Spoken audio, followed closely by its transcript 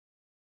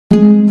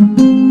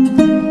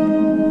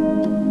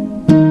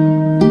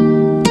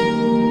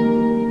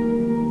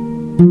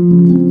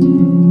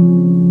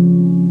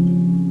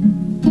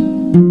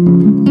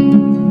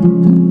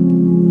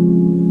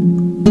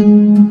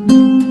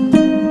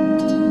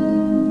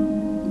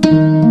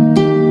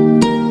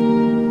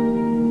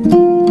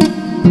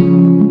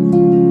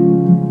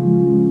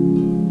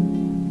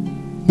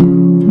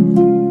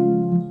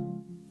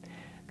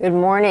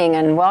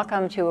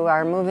welcome to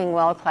our Moving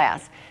Well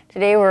class.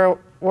 Today we're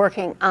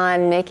working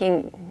on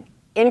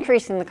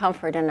increasing the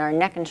comfort in our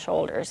neck and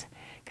shoulders,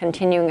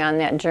 continuing on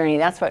that journey.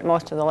 That's what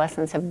most of the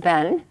lessons have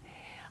been.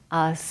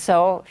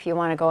 So if you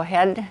want to go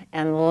ahead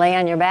and lay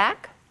on your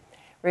back,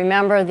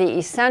 remember the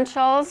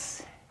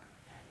essentials.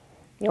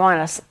 You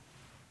want to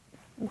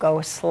go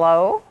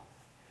slow,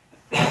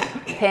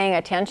 paying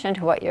attention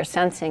to what you're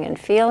sensing and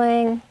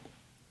feeling.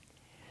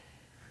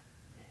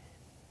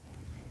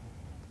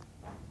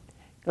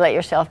 Let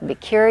yourself be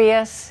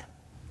curious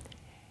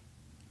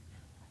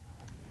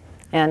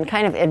and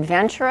kind of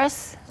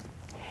adventurous.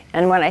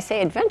 And when I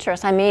say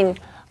adventurous, I mean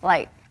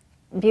like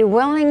be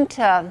willing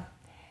to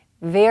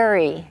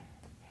vary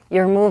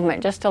your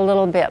movement just a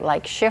little bit,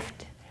 like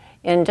shift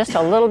in just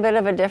a little bit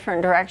of a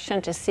different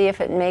direction to see if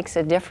it makes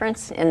a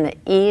difference in the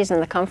ease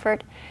and the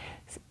comfort.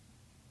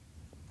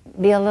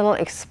 Be a little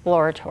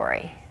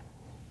exploratory.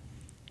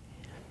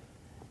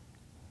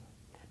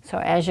 So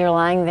as you're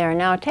lying there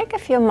now, take a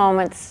few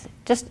moments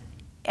just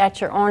at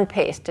your own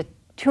pace to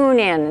tune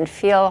in and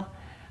feel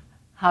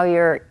how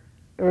you're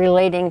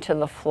relating to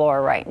the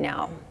floor right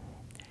now.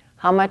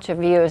 How much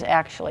of you is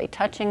actually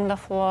touching the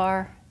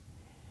floor?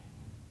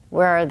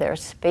 Where are there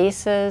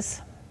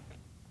spaces?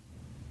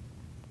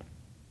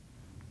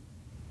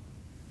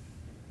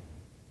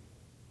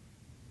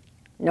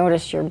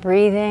 Notice your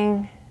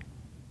breathing.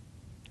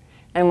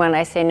 And when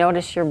I say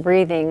notice your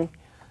breathing,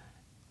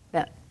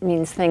 that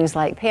means things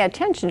like pay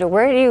attention to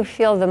where do you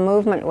feel the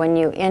movement when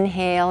you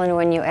inhale and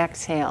when you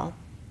exhale.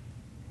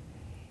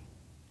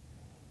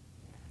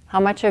 How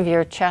much of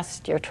your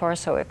chest, your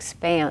torso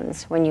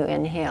expands when you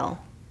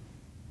inhale?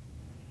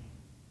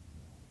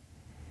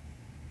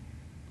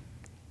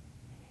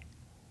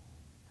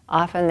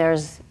 Often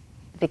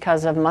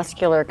because of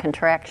muscular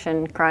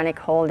contraction, chronic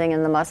holding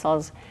in the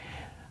muscles,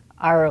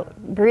 our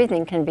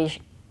breathing can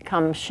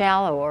become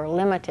shallow or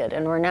limited,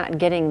 and we're not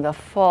getting the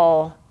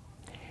full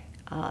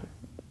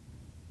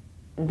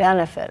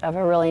benefit of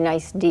a really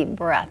nice deep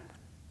breath.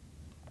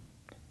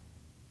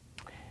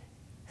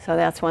 So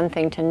that's one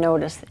thing to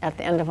notice at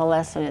the end of a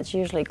lesson. It's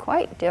usually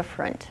quite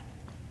different.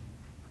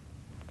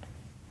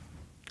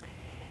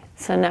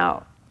 So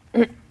now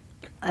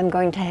I'm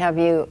going to have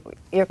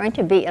you're going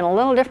to be in a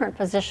little different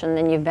position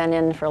than you've been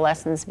in for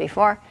lessons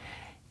before.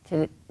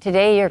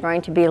 Today you're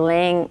going to be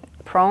laying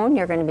prone.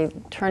 You're going to be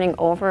turning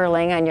over,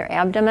 laying on your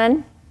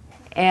abdomen,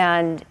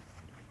 and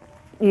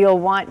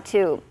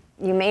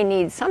you may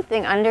need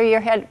something under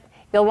your head.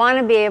 You'll want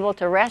to be able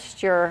to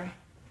rest your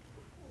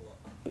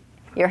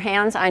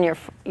hands on your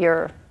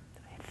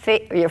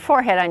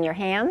forehead on your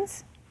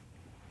hands.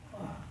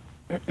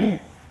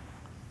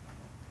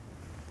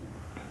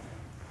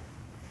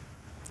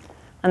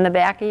 On the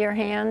back of your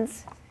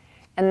hands,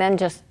 and then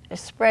just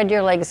spread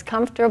your legs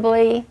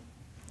comfortably.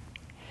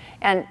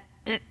 And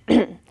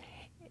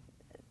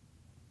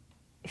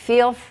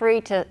feel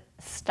free to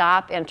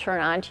stop and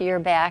turn onto your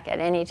back at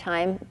any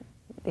time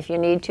if you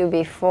need to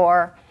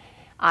before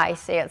I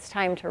say it's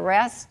time to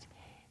rest.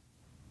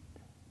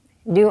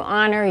 Do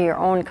honor your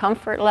own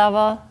comfort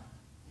level.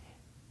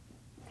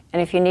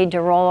 And if you need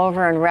to roll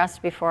over and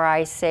rest before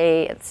I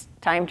say it's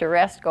time to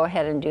rest, go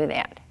ahead and do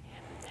that.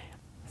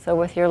 So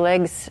with your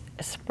legs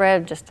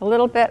spread just a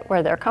little bit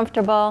where they're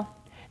comfortable.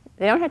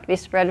 They don't have to be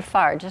spread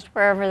far, just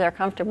wherever they're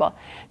comfortable.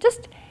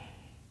 Just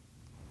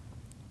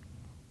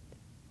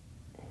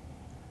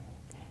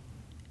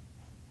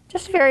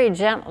very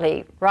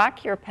gently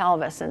rock your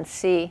pelvis and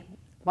see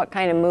what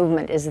kind of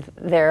movement is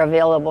there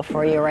available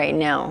for you right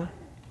now.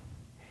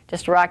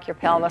 Just rock your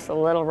pelvis a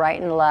little right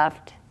and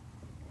left.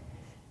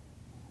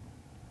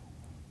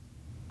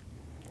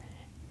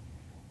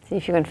 See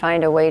if you can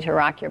find a way to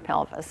rock your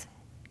pelvis.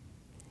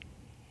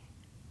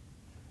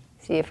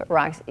 See if it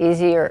rocks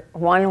easier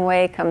one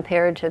way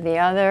compared to the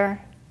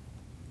other.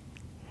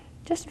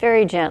 Just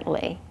very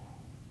gently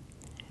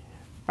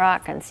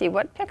rock and see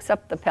what picks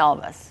up the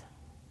pelvis.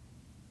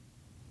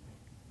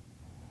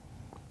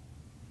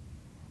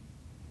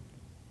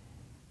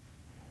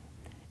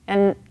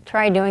 And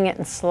try doing it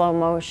in slow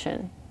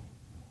motion.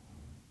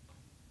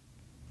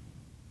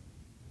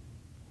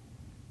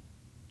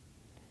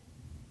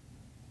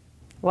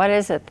 What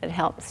is it that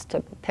helps to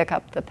pick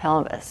up the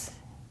pelvis?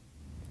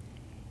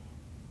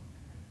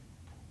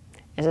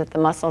 Is it the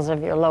muscles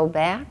of your low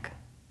back?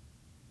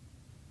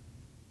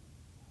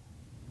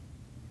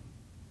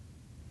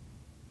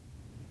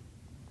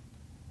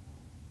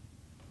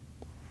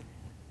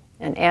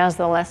 And as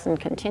the lesson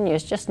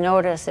continues, just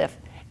notice if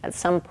at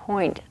some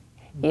point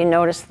you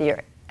notice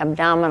your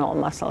abdominal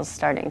muscles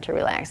starting to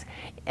relax.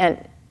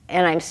 And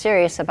I'm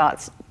serious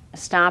about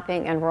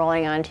stopping and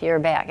rolling onto your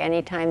back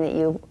anytime that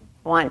you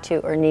want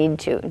to or need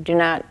to.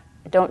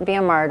 Don't be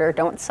a martyr,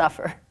 don't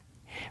suffer.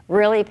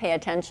 Really pay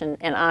attention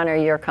and honor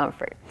your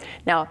comfort.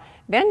 Now,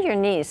 bend your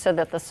knees so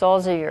that the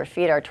soles of your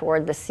feet are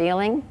toward the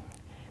ceiling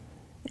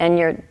and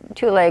your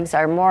two legs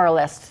are more or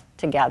less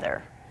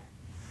together.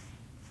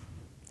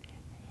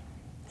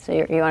 So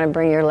you want to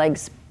bring your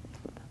legs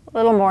a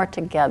little more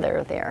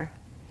together there.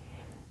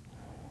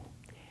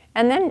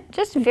 And then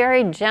just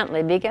very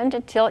gently begin to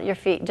tilt your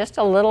feet just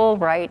a little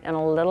right and a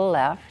little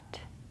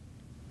left.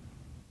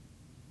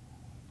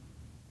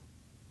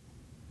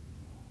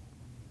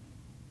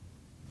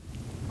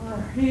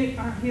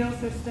 Our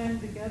heels are staying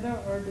together,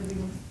 or do we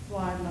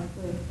slide like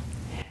this?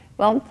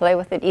 Well, play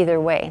with it either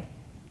way.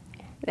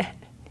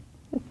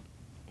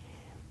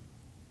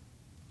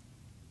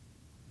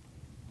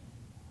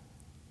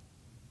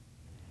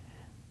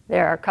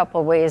 There are a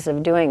couple ways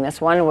of doing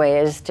this. One way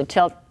is to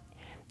tilt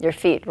your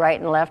feet right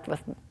and left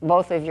with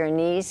both of your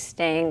knees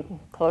staying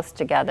close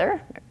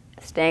together,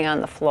 staying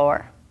on the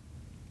floor.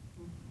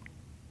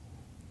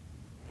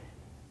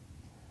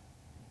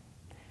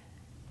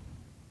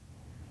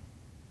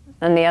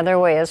 And the other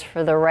way is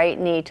for the right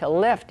knee to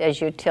lift as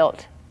you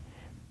tilt,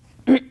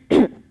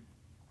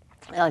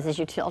 as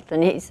you tilt the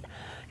knees.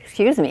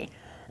 Excuse me.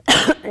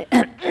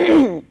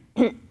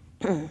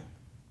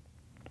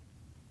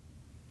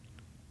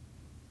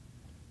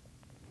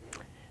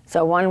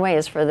 So one way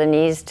is for the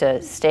knees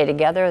to stay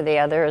together. The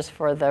other is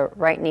for the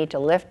right knee to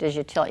lift as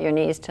you tilt your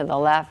knees to the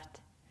left,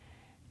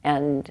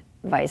 and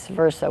vice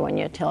versa when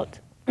you tilt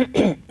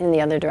in the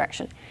other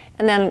direction.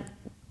 And then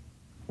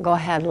go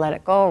ahead, let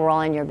it go, roll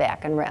on your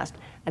back and rest.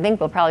 I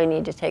think we'll probably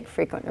need to take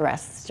frequent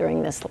rests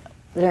during this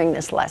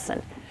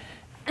lesson.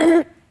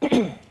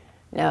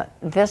 Now,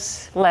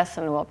 this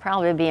lesson will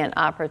probably be an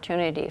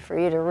opportunity for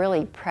you to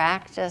really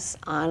practice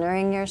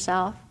honoring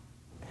yourself.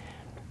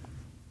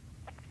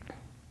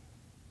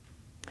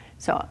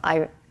 So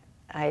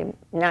I'm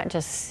not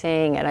just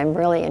saying it, I'm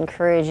really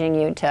encouraging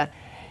you to,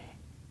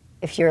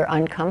 if you're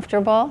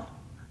uncomfortable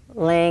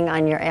laying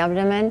on your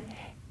abdomen,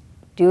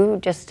 do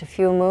just a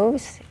few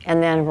moves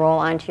and then roll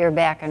onto your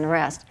back and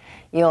rest.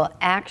 You'll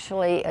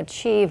actually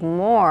achieve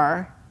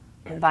more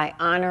by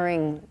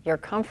honoring your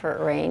comfort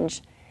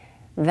range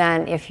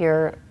than if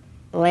you're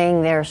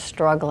laying there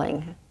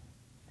struggling.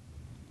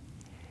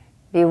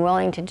 Be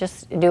willing to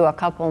just do a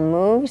couple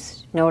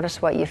moves,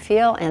 notice what you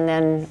feel, and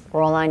then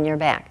roll on your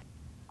back.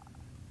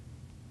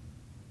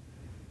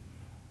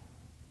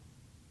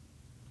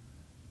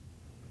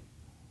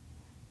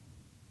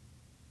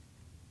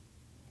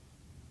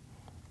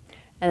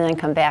 And then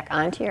come back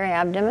onto your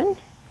abdomen.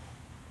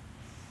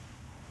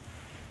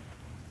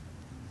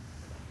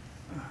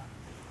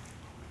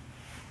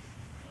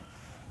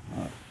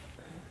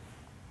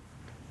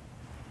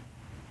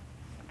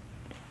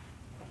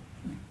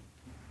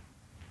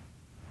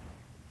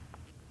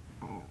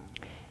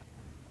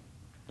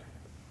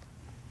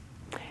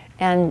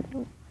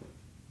 And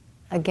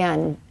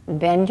again,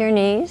 bend your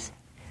knees.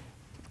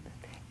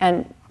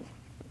 And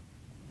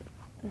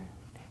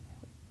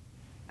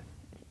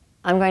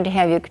I'm going to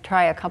have you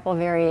try a couple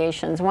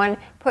variations. One,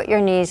 put your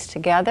knees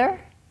together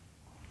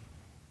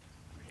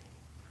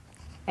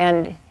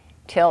and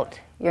tilt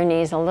your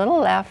knees a little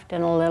left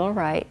and a little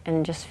right,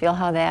 and just feel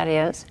how that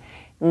is.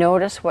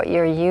 Notice what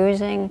you're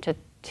using to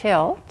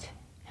tilt.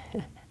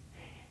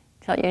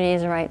 Tilt your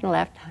knees right and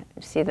left.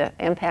 See the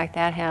impact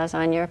that has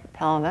on your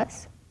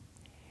pelvis.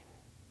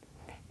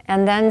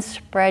 And then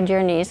spread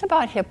your knees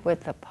about hip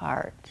width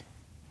apart.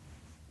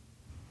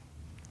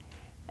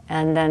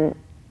 And then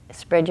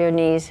spread your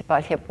knees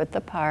about hip width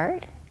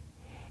apart,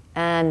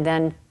 and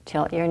then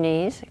tilt your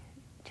knees,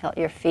 tilt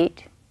your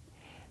feet.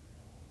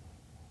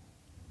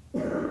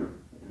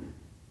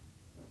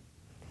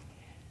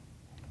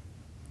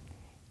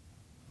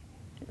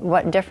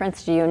 What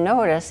difference do you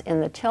notice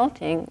in the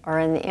tilting or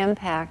in the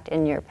impact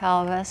in your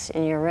pelvis,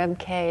 in your rib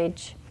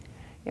cage,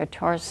 your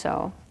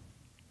torso,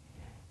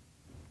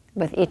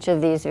 with each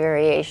of these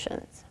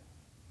variations?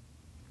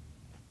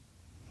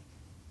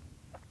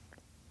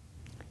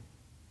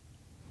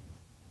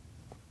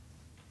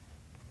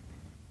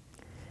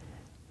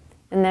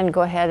 And then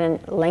go ahead and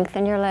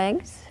lengthen your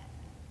legs.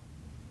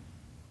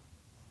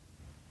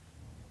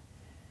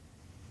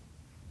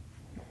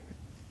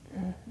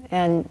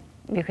 And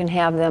you can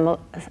have them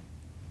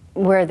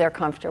where they're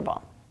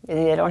comfortable.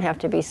 They don't have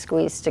to be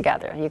squeezed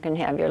together. You can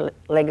have your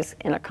legs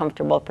in a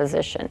comfortable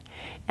position.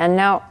 And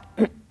now,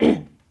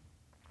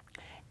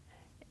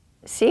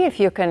 see if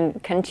you can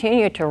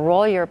continue to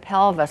roll your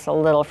pelvis a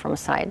little from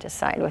side to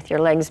side with your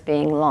legs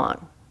being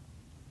long.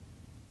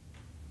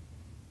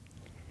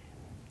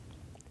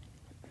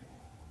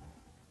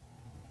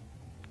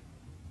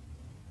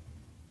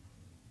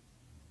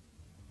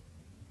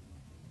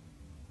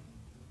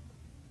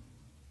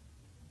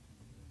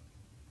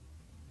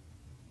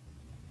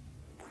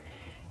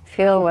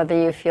 Feel whether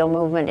you feel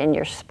movement in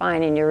your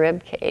spine and your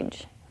rib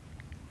cage.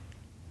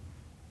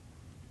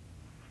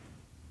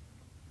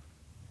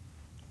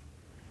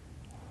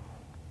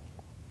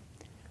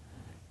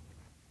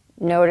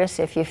 Notice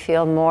if you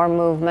feel more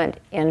movement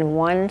in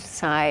one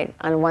side,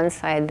 on one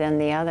side than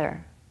the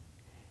other.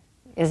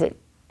 Is it,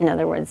 in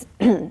other words,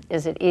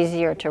 is it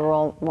easier to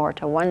roll more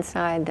to one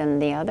side than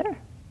the other?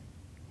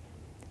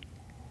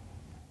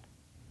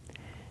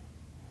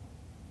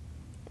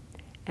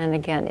 And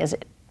again,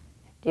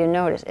 do you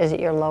notice, is it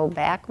your low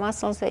back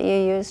muscles that you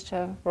use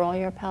to roll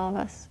your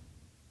pelvis?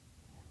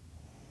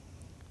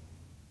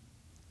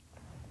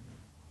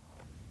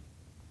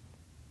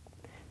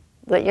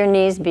 let your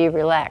knees be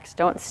relaxed.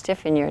 Don't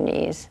stiffen your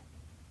knees.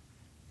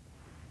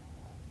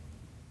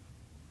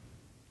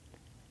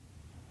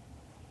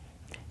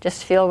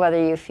 Just feel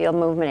whether you feel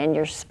movement in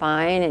your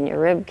spine and your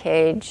rib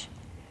cage.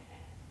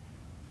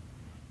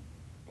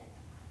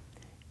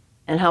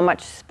 And how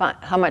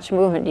much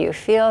movement do you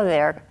feel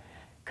there,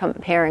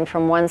 comparing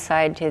from one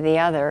side to the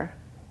other,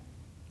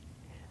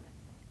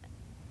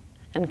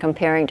 and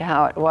comparing to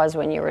how it was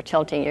when you were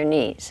tilting your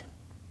knees.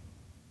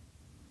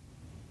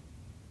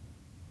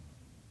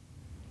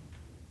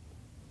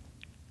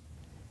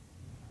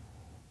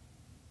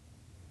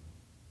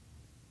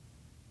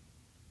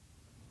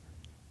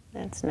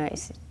 That's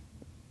nice.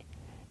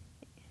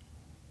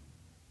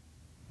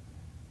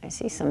 I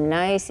see some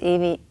nice,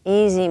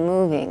 easy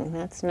moving.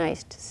 That's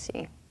nice to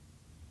see.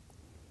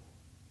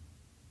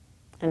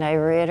 And I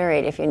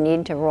reiterate, if you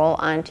need to roll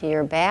onto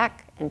your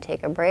back and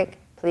take a break,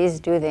 please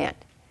do that.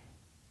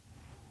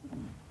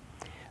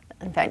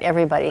 In fact,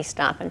 everybody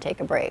stop and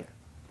take a break.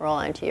 Roll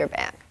onto your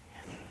back.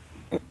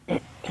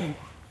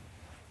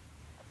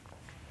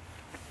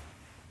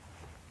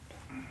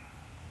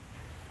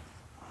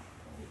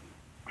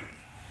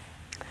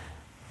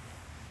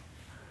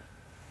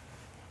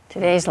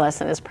 Today's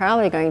lesson is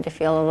probably going to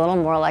feel a little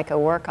more like a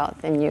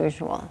workout than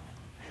usual.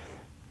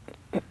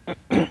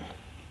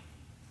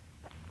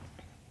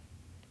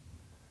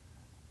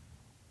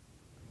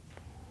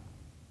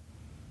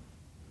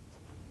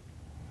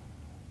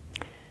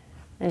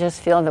 And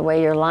just feel the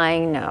way you're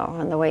lying now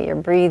and the way you're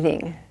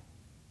breathing.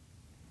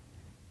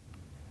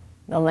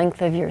 The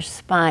length of your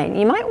spine.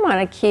 You might want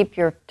to keep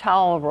your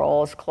towel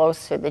rolls close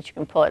so that you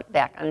can pull it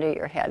back under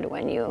your head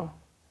when you're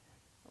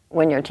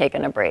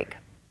taking a break.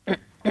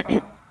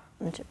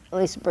 At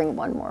least bring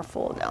one more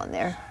fold down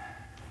there.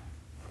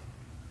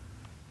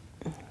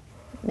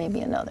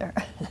 Maybe another.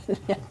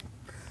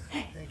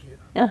 Thank you.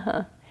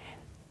 Uh-huh.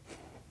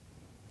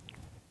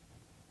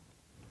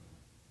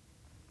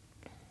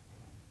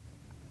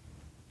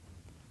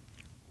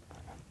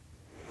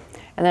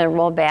 And then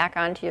roll back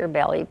onto your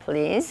belly,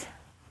 please.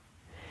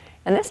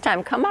 And this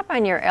time, come up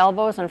on your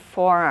elbows and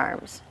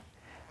forearms.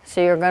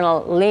 So you're going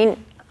to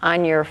lean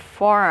on your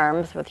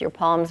forearms with your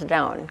palms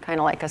down, kind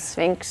of like a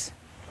sphinx.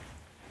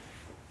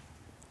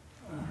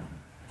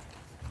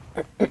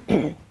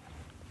 And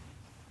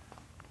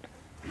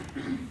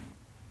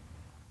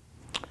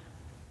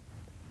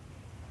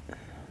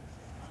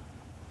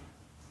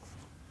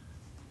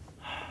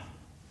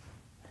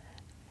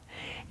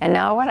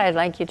now what I'd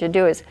like you to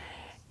do is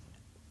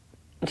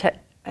to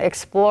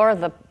explore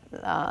the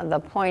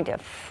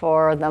point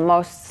for the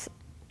most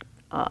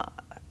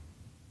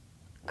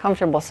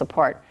comfortable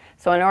support.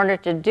 So in order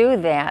to do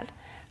that,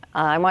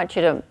 I want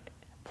you to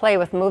play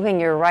with moving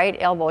your right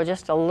elbow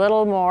just a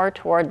little more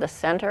toward the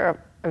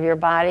center of your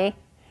body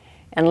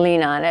and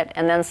lean on it,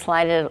 and then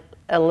slide it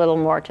a little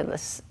more to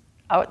the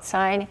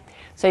outside.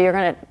 So you're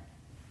going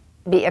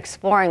to be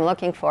exploring,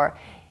 looking for,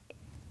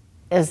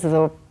 is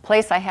the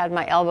place I had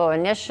my elbow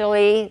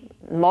initially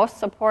most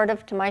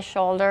supportive to my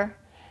shoulder?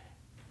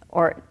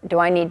 Or do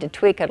I need to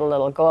tweak it a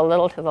little? Go a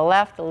little to the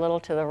left, a little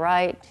to the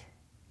right?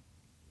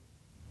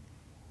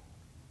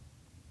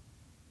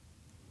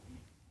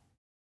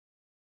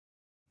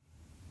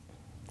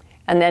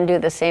 And then do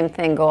the same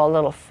thing. Go a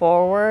little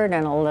forward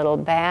and a little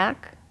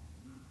back.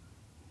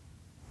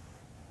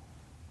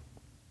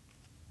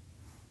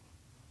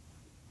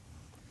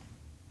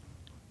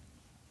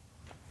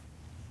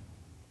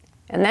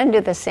 And then do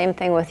the same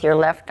thing with your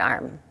left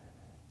arm.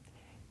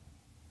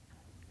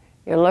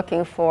 You're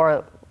looking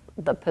for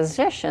the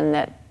position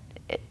that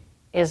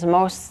is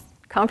most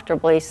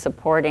comfortably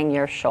supporting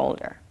your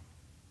shoulder.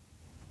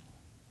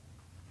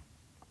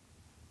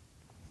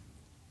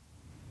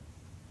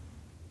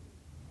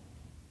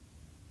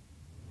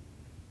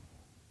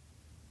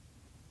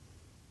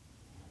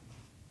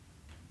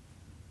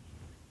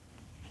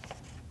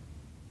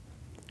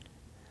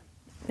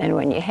 And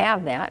when you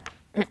have that,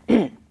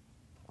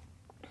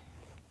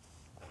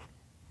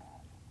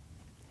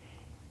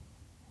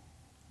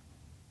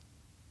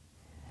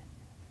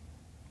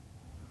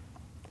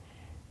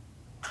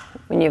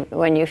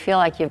 when you feel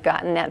like you've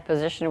gotten that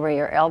position where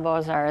your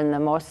elbows are in the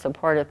most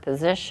supportive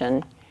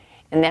position,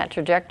 in that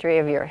trajectory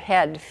of your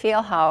head,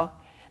 feel how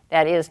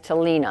that is to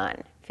lean on.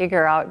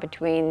 Figure out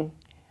between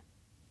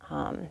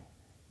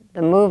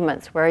the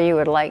movements where you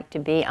would like to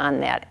be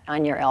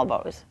on your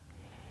elbows.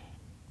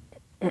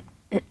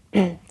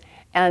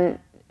 And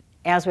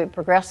as we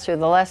progress through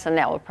the lesson,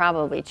 that will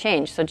probably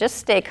change. So just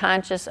stay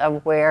conscious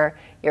of where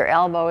your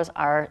elbows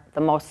are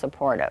the most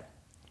supportive.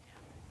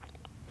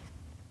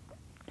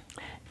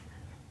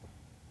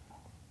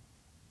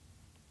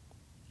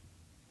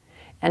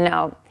 And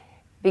now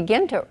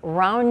begin to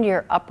round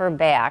your upper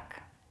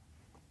back.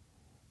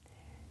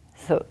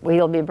 So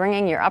we'll be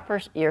bringing your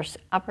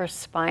upper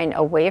spine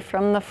away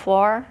from the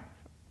floor,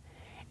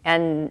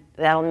 and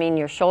that'll mean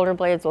your shoulder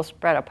blades will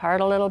spread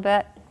apart a little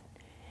bit.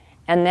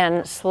 And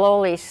then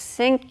slowly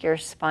sink your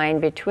spine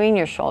between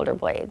your shoulder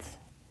blades.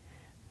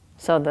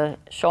 So the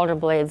shoulder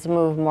blades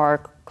move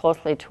more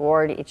closely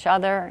toward each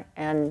other,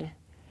 and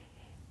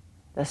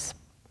the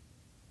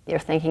you're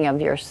thinking of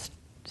your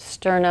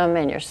sternum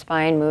and your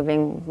spine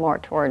moving more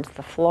towards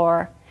the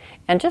floor.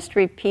 And just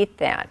repeat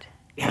that.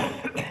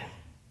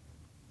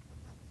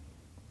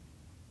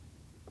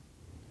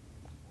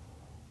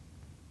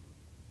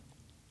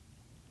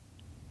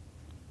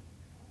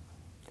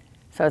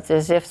 So it's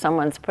as if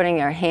someone's putting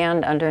their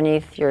hand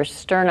underneath your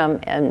sternum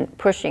and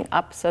pushing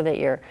up so that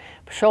your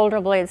shoulder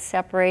blades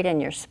separate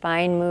and your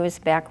spine moves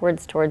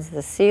backwards towards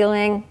the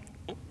ceiling.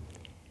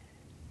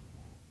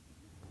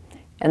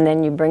 And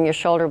then you bring your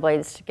shoulder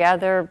blades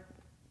together,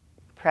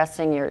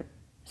 pressing your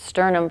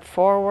sternum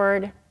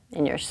forward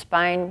and your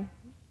spine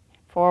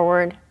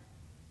forward.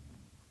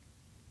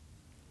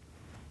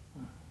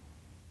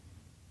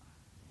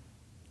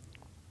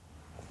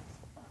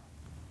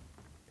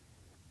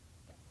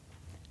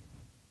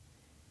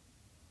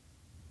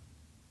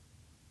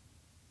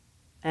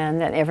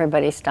 And then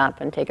everybody stop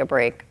and take a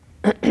break.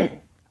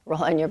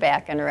 Roll on your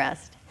back and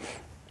rest.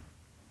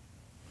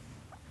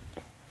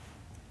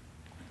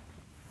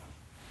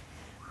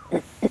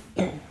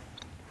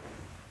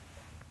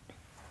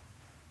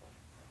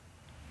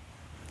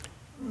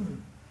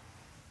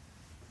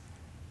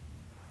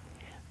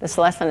 This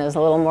lesson is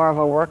a little more of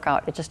a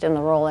workout. It's just in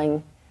the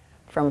rolling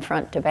from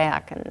front to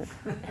back. And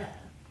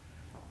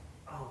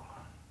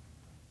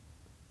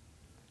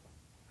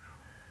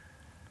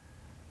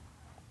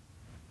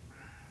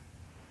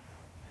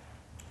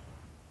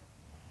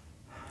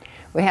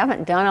we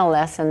haven't done a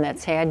lesson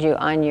that's had you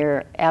on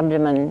your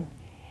abdomen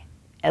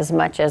as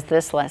much as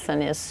this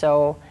lesson is,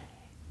 so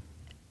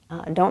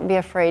don't be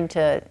afraid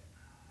to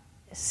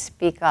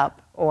speak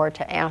up or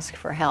to ask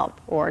for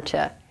help or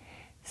to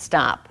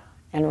stop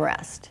and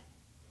rest.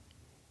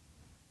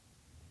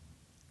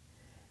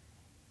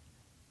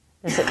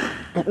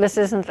 This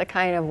isn't the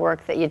kind of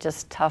work that you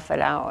just tough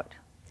it out.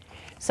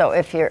 So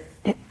if you're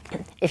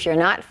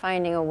not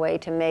finding a way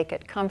to make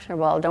it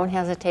comfortable, don't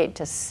hesitate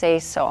to say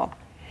so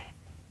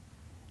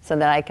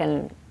that I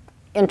can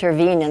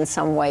intervene in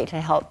some way to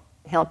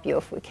help you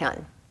if we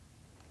can.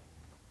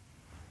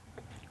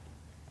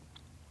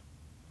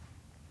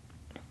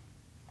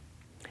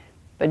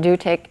 But do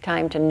take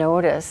time to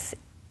notice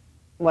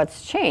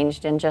what's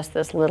changed in just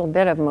this little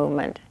bit of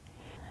movement.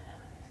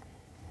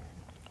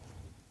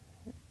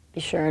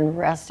 Be sure and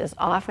rest as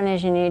often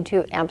as you need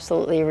to.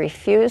 Absolutely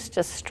refuse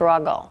to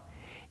struggle.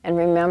 And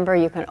remember,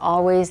 you can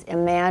always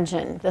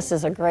imagine. This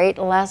is a great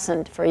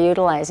lesson for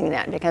utilizing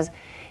that, because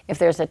if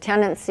there's a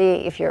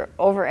tendency, if you're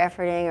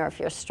over-efforting or if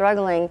you're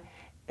struggling,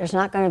 there's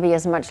not going to be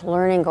as much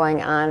learning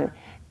going on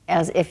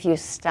as if you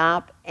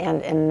stop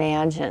and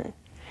imagine.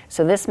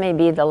 So this may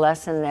be the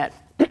lesson that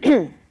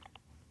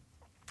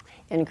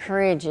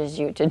encourages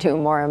you to do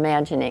more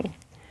imagining.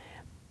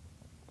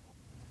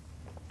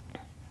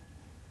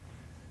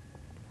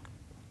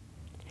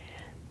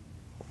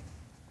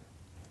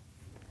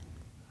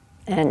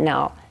 And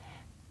now,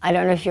 I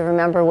don't know if you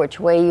remember which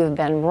way you've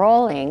been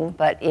rolling,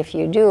 but if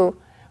you do,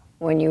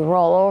 when you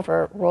roll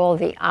over, roll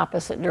the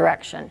opposite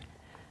direction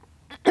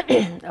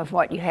of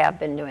what you have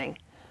been doing.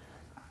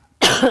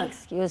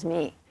 Excuse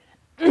me.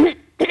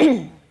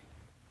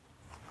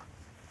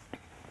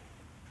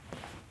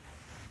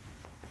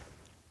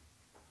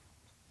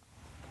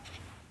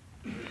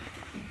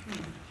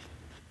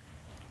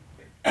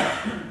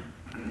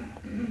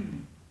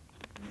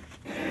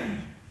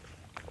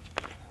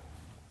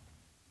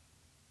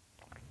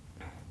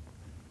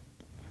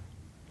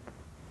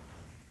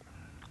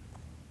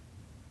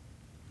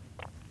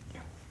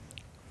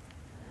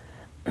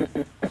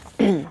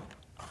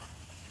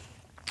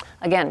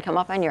 Again, come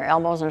up on your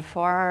elbows and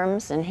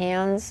forearms and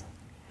hands.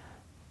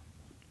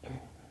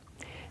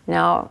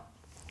 Now,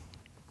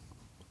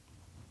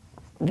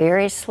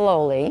 very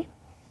slowly,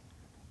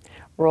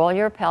 roll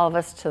your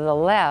pelvis to the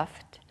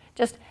left.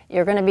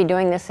 You're going to be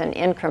doing this in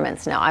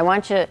increments now. I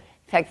want you to, in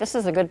fact, this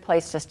is a good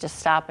place just to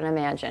stop and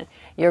imagine.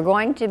 You're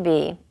going to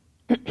be,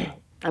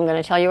 I'm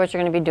going to tell you what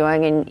you're going to be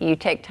doing, and you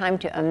take time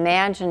to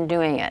imagine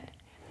doing it.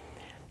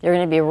 You're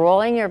going to be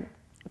rolling your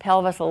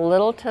pelvis a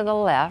little to the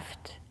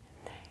left,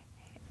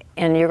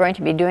 and you're going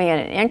to be doing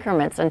it in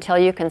increments until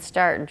you can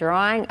start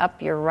drawing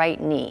up your right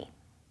knee.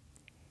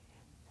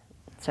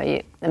 So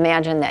you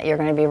imagine that you're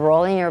going to be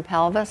rolling your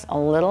pelvis a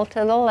little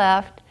to the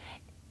left,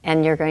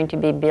 and you're going to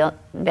be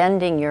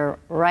bending your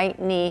right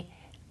knee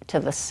to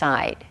the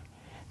side.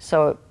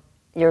 So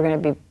you're going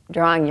to be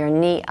drawing your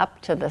knee up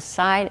to the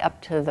side,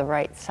 up to the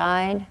right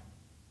side.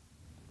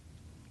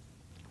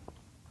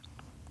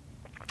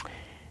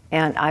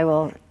 And I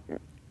will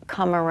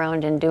come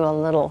around and do a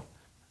little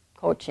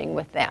coaching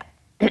with that.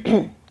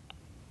 So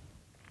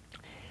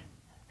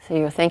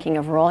you're thinking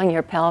of rolling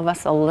your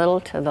pelvis a little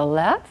to the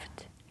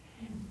left,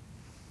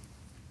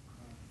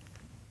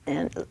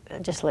 and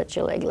just let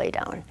your leg lay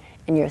down.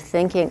 And you're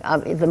thinking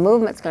of, the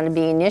movement's going to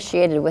be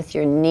initiated with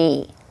your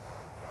knee.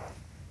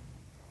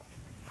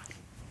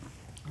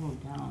 Go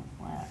down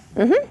flat.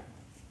 Mm-hmm.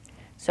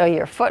 So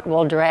your foot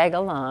will drag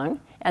along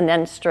and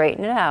then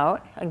straighten it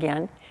out.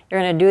 Again,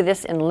 you're going to do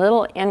this in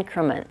little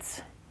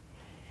increments.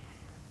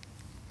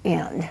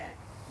 And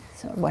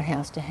so what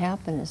has to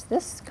happen is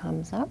this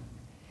comes up,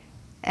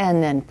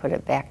 And then put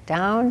it back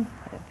down,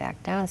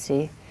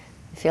 See,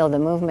 feel the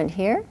movement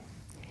here.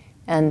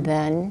 And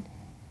then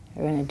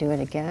we're going to do it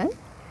again.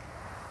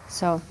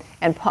 So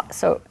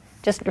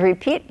just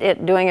repeat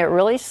it, doing it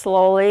really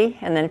slowly,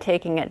 and then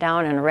taking it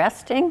down and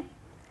resting.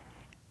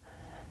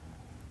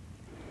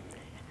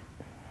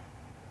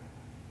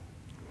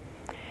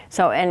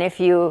 So, and if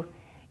you,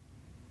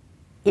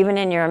 even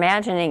in your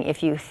imagining,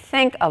 if you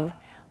think of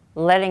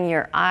letting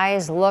your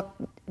eyes look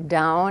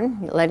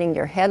down, letting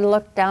your head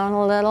look down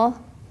a little,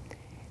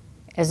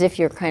 as if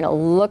you're kind of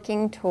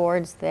looking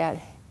towards that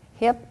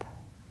hip.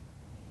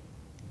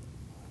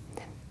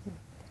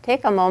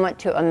 Take a moment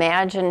to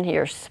imagine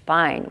your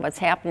spine, what's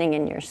happening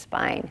in your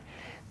spine,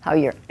 how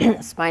your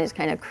spine is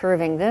kind of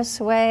curving this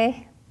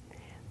way.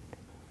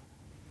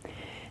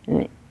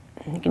 And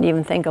you can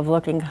even think of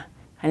looking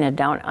kind of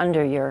down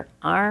under your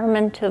arm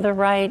and to the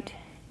right.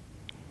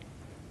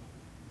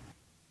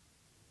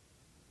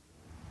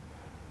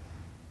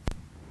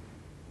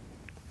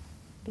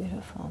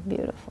 Beautiful,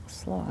 beautiful,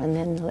 slow. And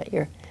then let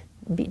your,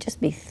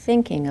 just be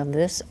thinking of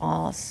this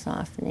all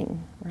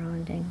softening,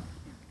 rounding.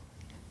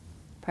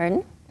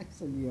 Pardon? I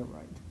said, you're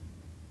right.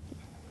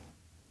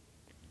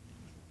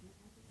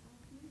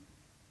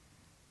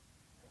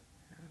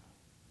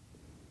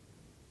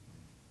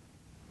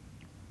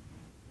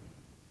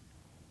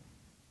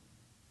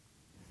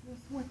 Is this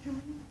what you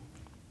mean?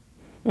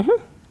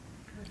 Mm-hmm.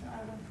 Because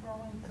I was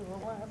rolling to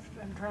the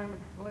left and trying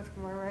to lift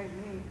my right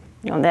knee.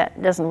 No,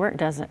 that doesn't work,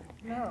 does it?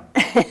 No.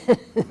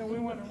 So we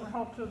want to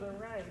roll to the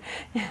right.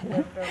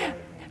 Lift the right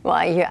knee.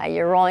 Well,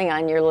 you're rolling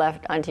on your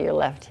left, onto your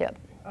left hip.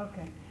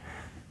 Okay.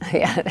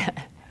 Yeah.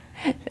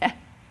 I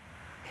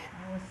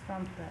was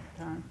stumped that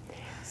time.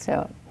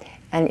 So,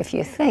 and if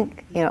you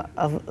think,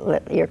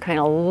 you're kind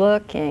of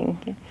looking,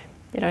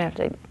 you don't have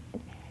to,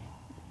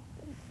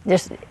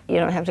 you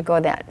don't have to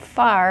go that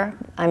far.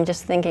 I'm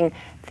just thinking,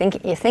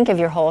 you think of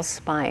your whole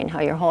spine,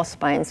 how your whole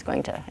spine's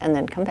going to, and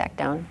then come back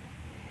down.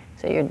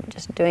 So you're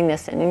just doing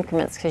this in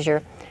increments because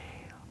you're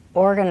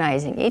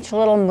organizing. Each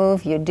little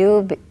move you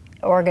do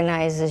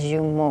organizes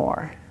you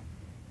more.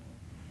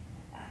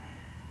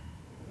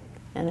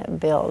 And it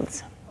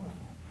builds.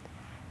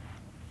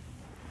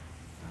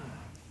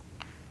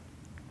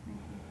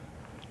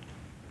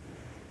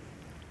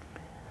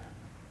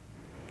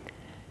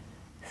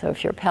 So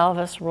if your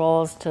pelvis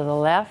rolls to the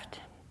left,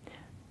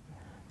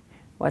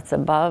 what's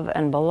above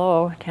and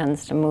below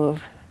tends to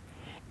move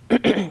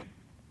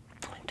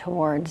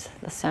towards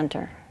the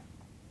center.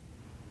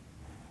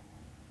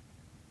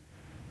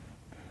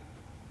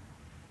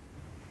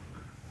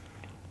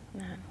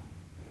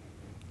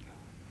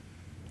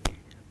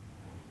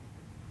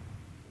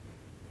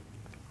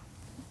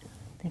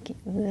 Thinking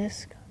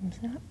this comes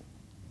up.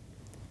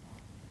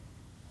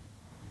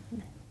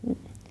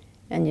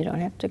 And you don't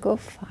have to go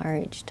far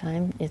each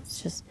time.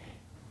 It's just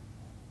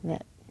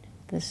that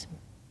this.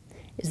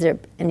 Is there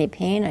any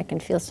pain? I can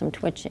feel some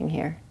twitching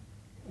here.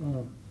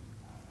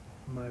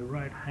 My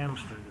right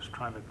hamstring is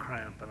trying to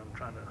cramp, and I'm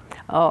trying to.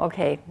 Oh,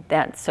 okay.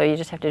 So you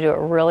just have to do it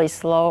really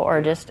slow,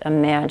 or just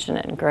imagine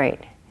it. Great.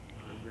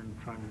 I've been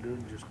trying to do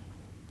it just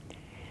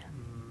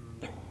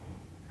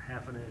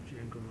half an inch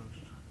increments.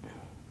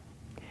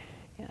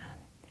 Yeah.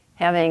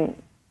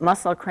 Having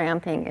muscle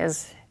cramping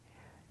is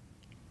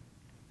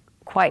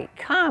quite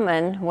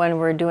common when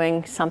we're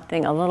doing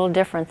something a little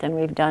different than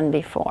we've done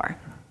before.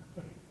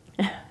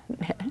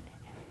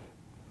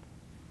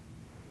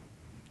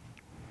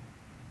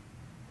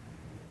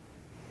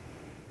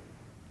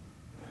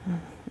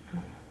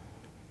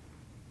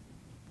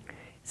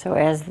 So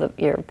as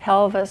your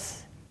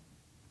pelvis,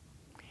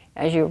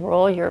 as you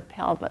roll your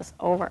pelvis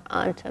over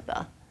onto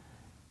the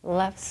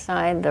left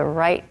side, the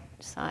right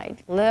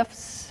side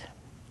lifts.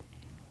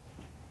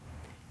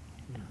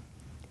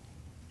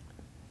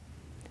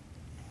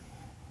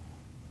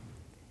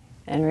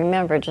 And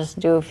remember, just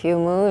do a few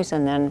moves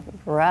and then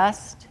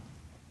rest.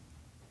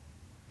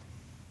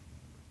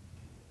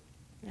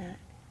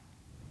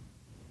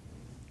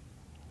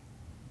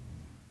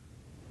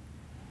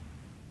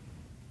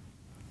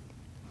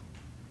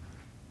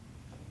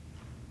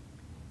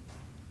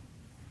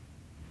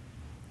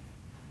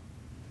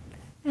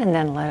 And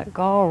then let it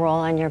go, roll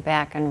on your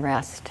back and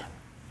rest.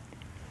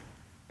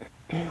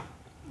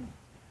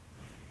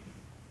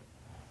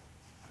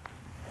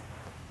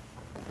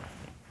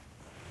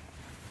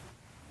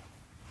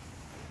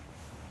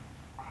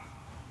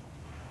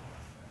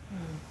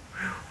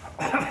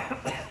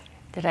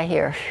 Did I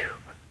hear?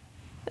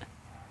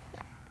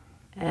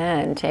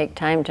 And take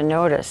time to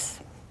notice.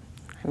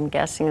 I'm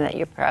guessing that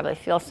you probably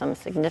feel some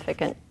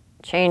significant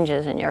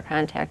changes in your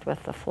contact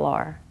with the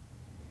floor.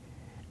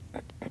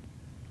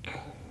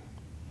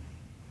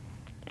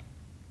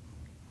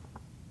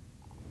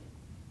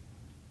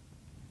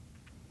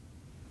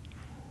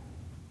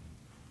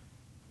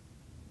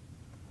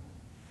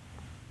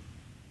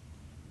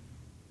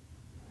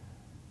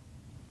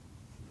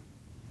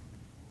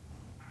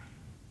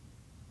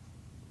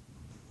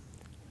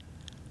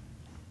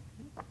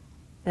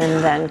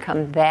 And then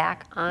come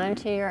back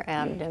onto your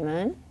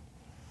abdomen.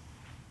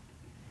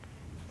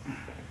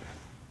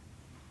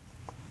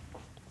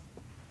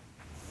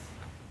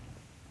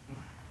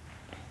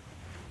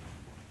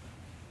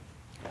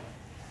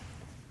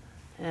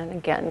 And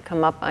again,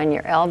 come up on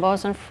your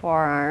elbows and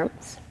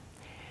forearms.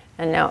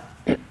 And now,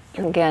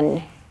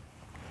 again,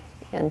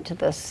 into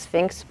the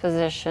Sphinx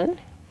position.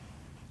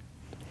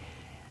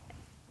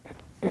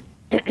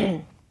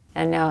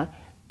 And now,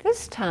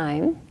 this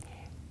time,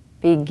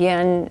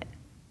 begin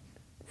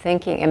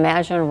thinking,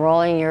 imagine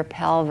rolling your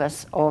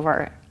pelvis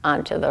over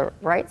onto the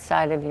right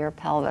side of your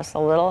pelvis a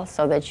little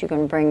so that you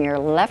can bring your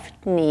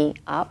left knee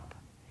up.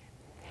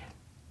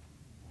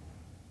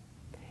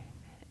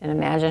 And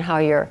imagine how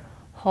your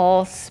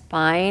whole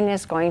spine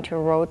is going to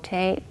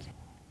rotate.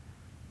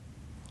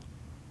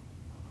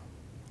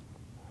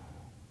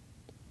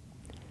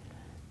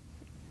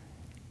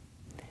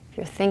 If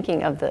you're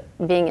thinking of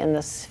being in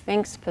the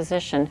Sphinx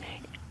position,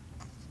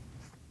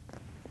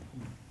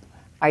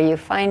 are you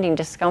finding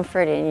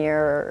discomfort in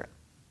your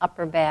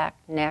upper back,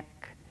 neck?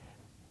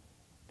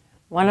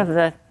 One of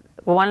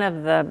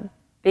the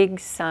big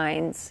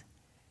signs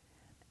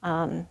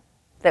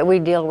that we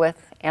deal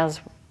with as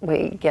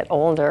we get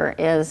older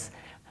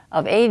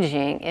of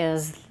aging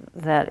is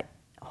that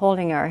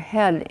holding our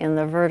head in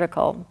the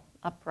vertical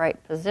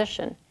upright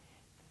position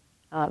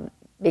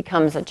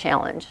becomes a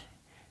challenge.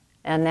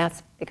 And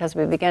that's because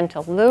we begin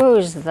to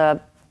lose the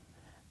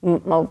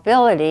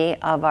mobility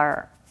of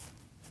our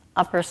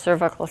upper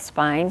cervical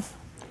spine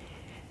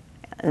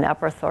and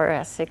upper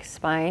thoracic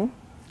spine.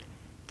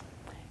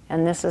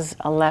 And this is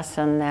a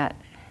lesson that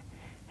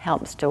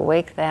helps to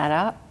wake that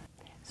up.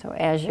 So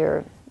as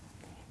you're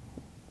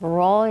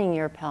rolling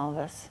your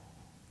pelvis,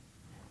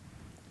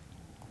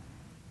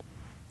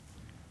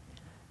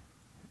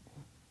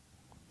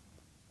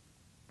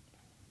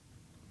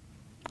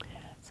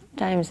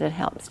 sometimes it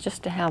helps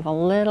just to have a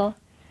little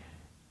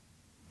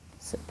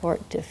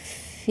support to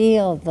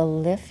feel the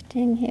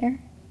lifting here.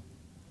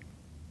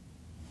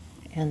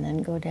 And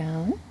then go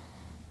down.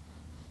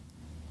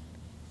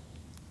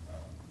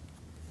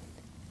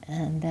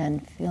 And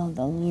then feel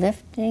the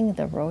lifting,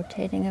 the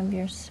rotating of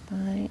your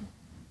spine.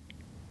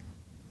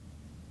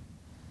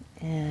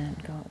 And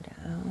go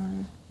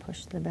down,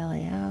 push the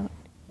belly out.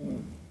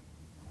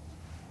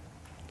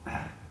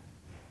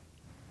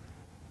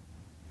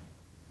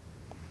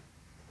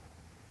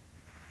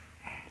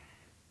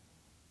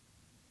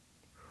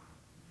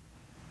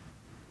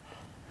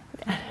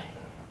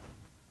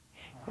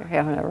 You're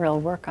having a real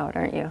workout,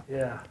 aren't you?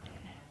 Yeah.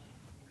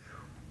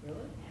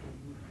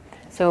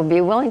 So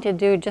be willing to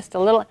do just a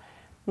little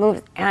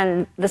move,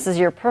 and this is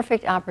your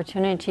perfect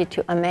opportunity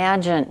to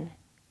imagine.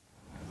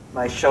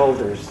 My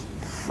shoulders,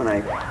 when I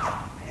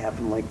have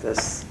them like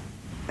this,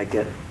 I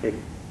get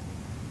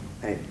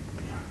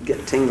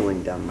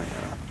tingling down my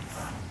arm.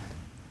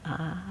 So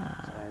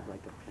I have like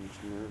a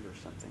pinched nerve or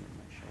something in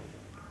my shoulder,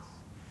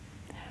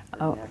 I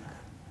guess. Or neck.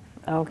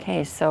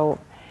 Okay, so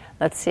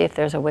let's see if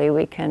there's a way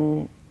we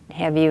can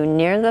have you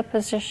near the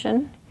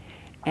position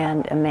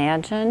and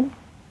imagine.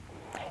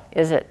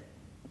 Does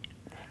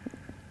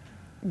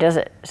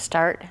it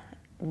start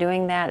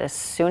doing that as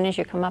soon as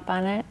you come up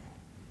on it?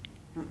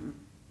 Mm-mm.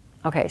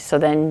 Okay, so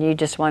then you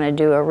just want to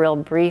do a real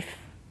brief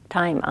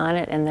time on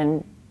it and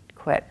then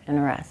quit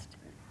and rest.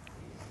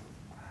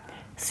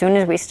 As soon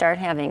as we start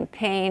having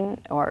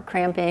pain or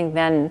cramping,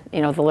 then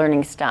the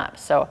learning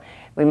stops. So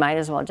we might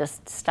as well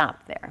just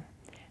stop there.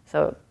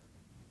 So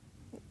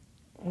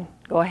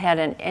go ahead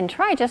and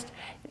try just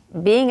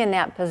being in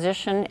that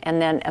position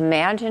and then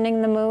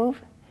imagining the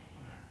move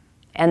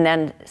and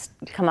then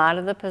come out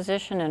of the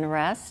position and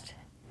rest.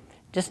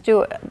 Just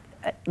do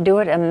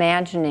it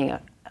imagining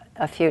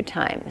a few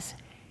times.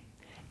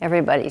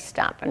 Everybody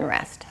stop and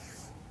rest.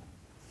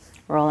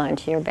 Roll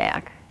onto your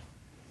back.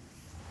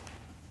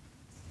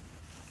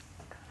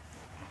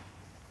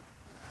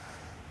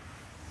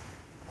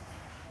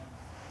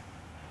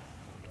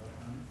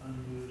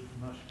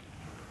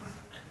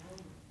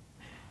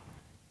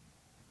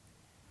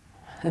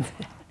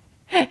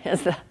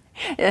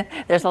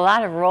 There's a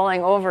lot of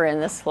rolling over in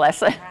this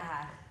lesson.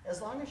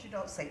 As long as you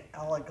don't say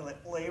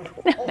elegantly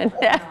roll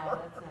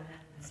over,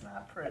 it's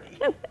not pretty.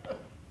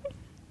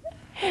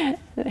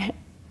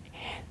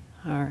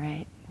 All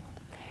right.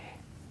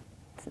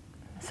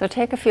 So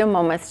take a few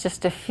moments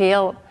just to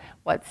feel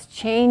what's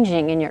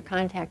changing in your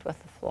contact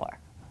with the floor.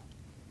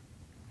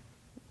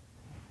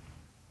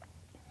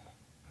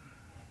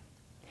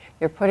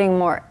 You're putting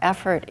more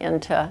effort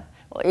into,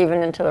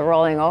 even into the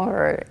rolling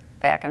over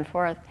back and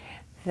forth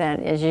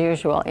than is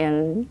usual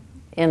in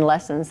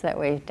lessons that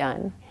we've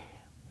done.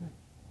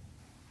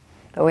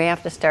 But we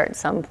have to start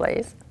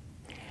someplace.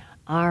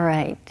 All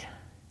right.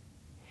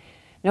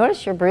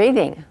 Notice your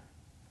breathing.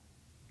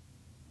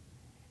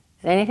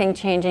 Is anything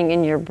changing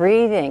in your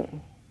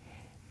breathing?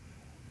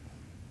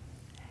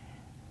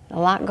 A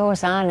lot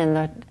goes on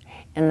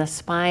in the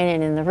spine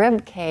and in the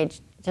rib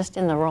cage, just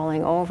in the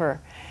rolling over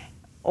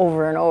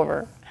and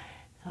over.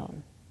 So,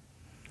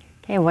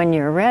 okay, when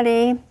you're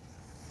ready,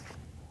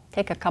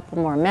 take a couple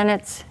more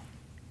minutes.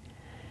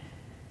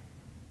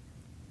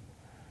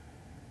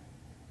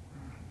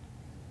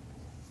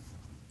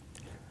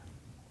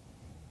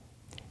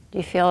 Do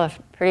you feel a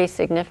pretty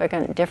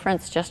significant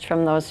difference just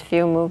from those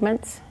few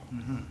movements?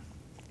 Mm-hmm.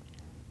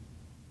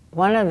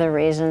 one of the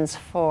reasons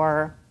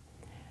for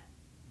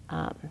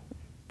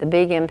the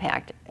big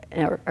impact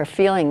or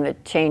feeling the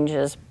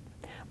changes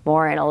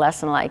more in a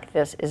lesson like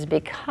this is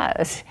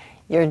because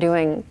you're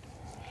doing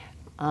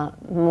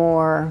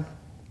more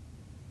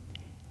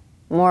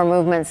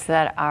movements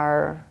that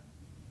are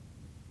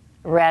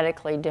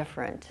radically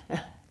different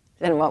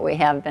than what we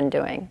have been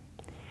doing.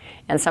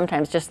 And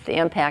sometimes just the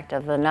impact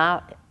of the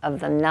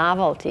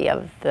novelty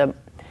of the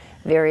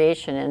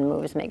variation in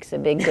moves makes a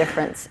big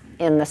difference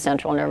in the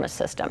central nervous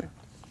system.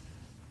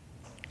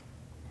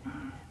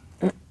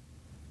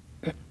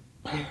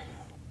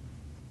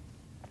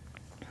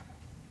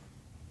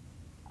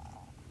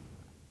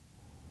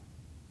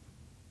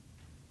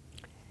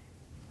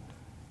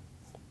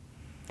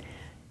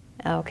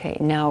 Okay,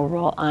 now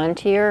roll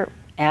onto your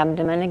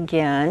abdomen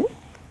again.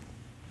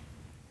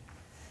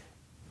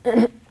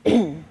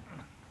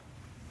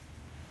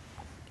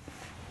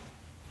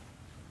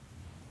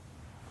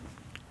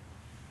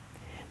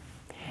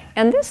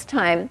 And this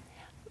time,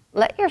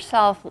 let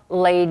yourself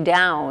lay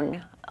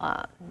down,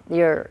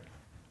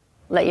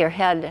 let your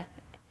head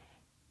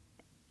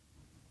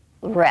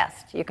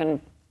rest. You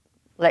can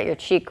let your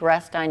cheek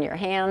rest on your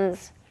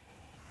hands.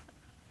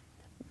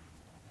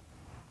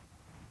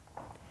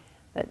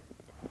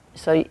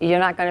 So you're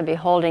not going to be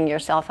holding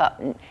yourself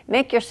up.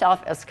 Make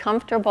yourself as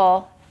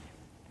comfortable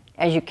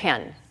as you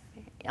can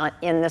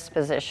in this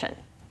position.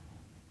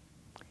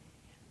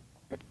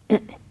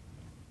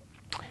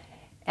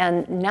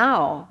 And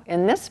now,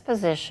 in this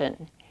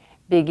position,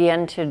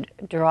 begin to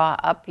draw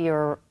up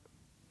your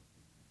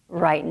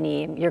right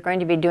knee. You're going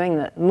to be doing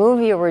the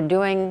move you were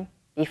doing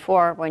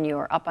before when you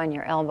were up on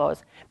your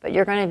elbows, but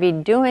you're going to be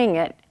doing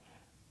it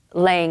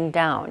laying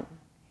down.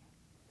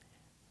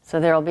 So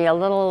there will be a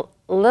little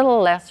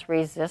less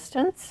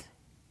resistance.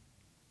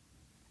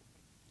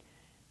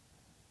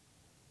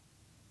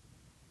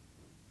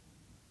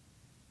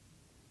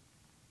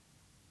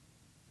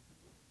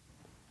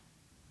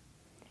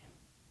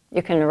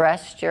 You can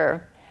rest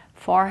your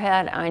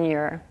forehead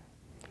on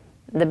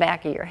the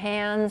back of your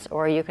hands,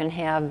 or you can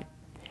have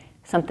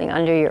something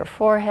under your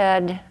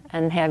forehead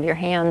and have your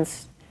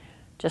hands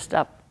just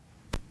up,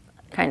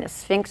 kind of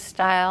Sphinx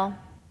style.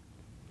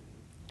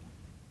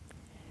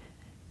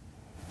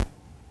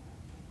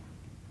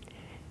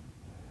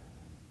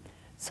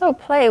 So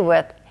play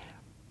with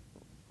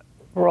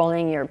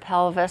rolling your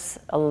pelvis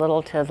a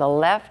little to the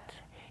left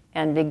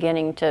and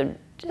beginning to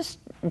just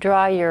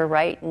draw your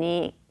right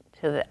knee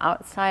to the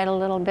outside a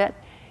little bit.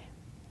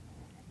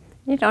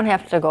 You don't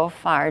have to go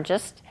far.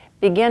 Just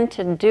begin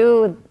to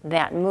do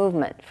that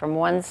movement from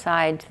one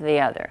side to the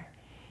other.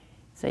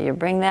 So you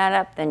bring that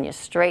up, then you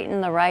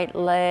straighten the right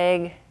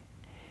leg,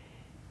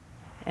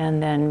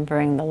 and then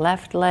bring the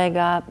left leg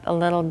up a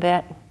little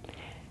bit.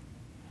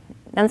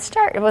 And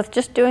start with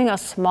just doing a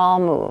small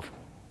move.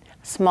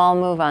 A small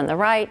move on the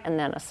right, and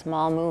then a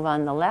small move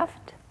on the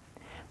left.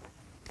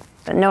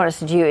 But notice,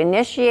 do you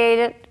initiate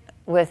it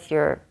with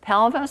your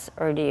pelvis,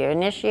 or do you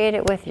initiate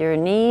it with your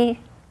knee?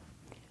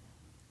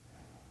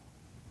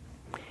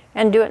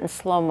 And do it in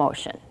slow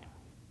motion.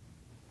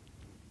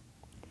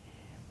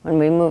 When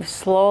we move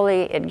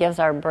slowly, it gives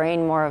our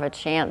brain more of a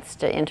chance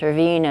to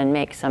intervene and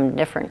make some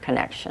different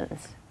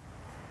connections.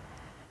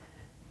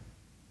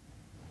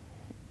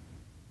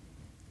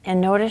 And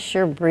notice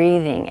your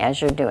breathing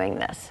as you're doing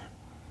this.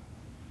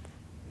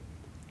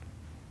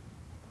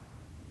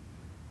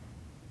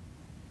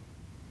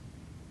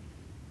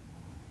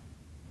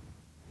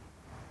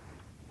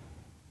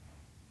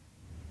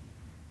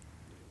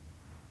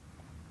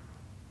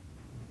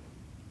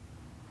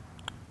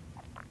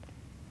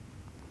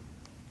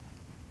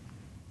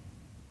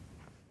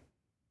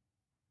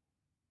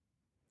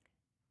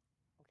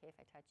 Okay if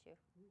I touch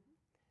you?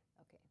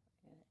 Okay.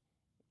 I'm going to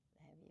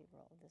have you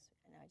roll this,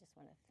 and I just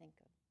want to think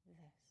of this.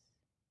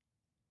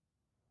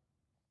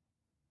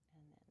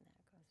 And then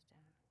that goes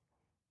down.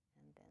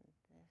 And then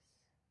this.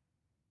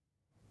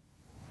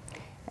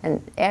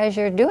 And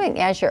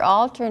as you're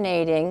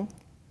alternating,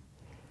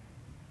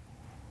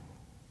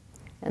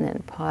 and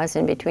then pause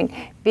in between,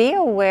 be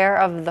aware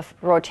of the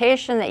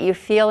rotation that you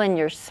feel in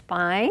your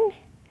spine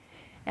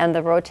and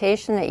the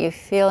rotation that you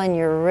feel in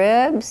your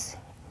ribs.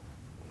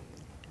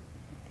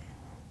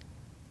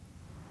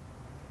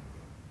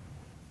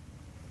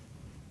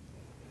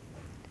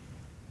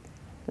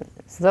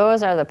 So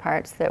those are the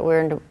parts that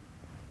we're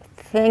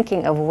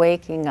thinking of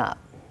waking up.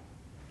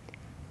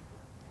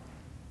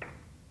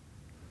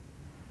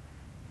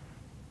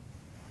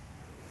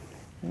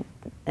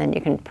 And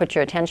you can put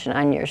your attention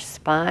on your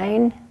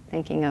spine,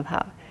 thinking of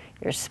how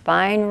your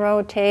spine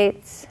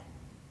rotates.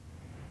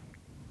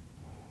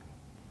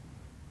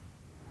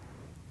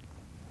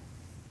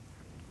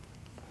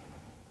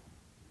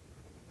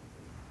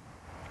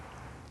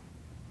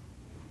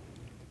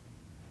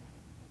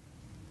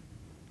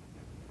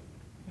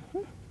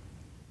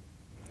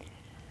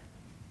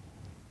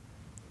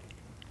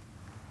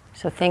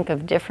 So think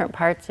of different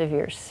parts of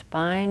your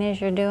spine as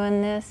you're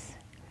doing this.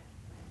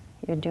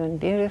 You're doing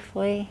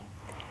beautifully.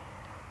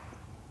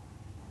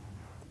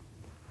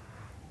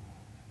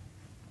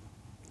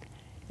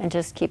 And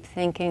just keep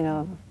thinking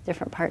of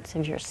different parts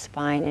of your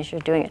spine as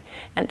you're doing it.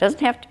 And it doesn't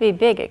have to be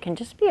big. It can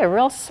just be a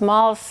real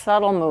small,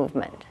 subtle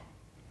movement.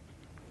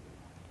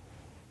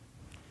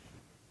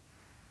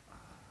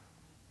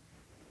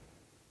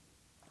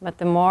 But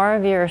the more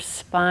of your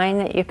spine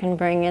that you can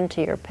bring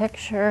into your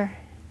picture,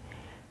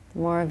 the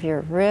more of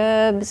your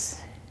ribs.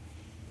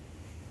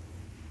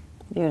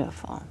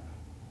 Beautiful.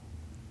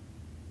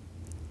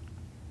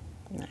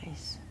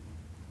 Nice.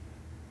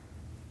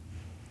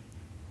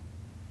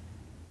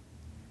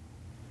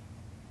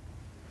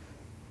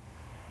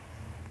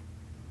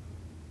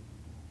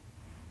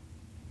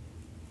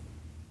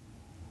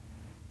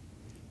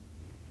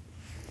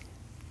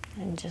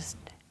 And just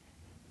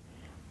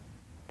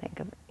think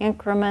of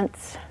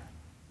increments.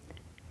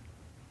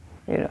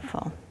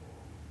 Beautiful.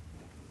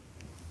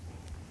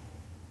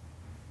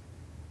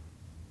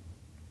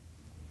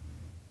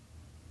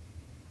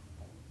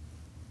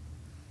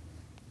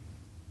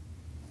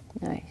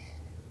 Nice.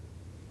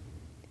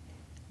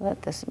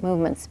 Let this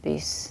movements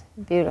be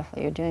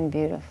beautiful. You're doing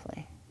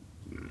beautifully.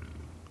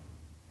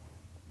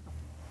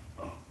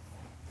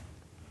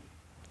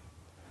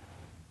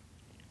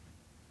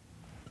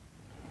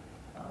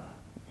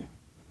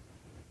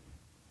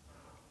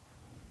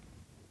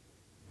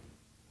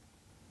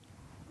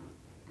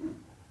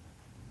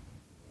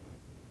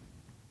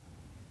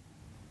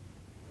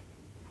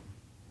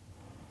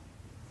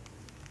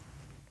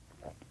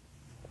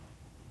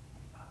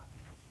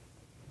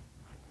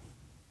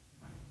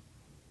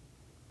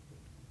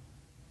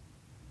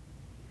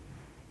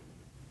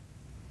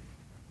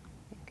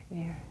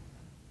 Here.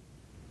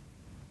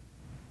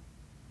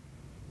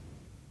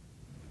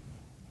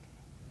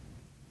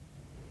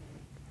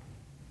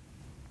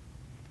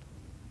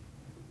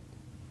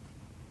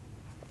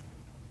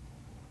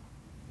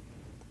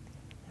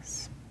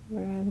 This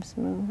ribs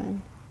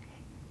moving.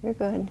 You're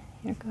good.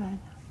 You're good.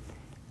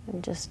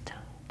 And just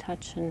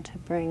touching to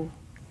bring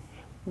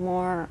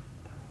more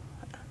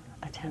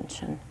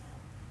attention.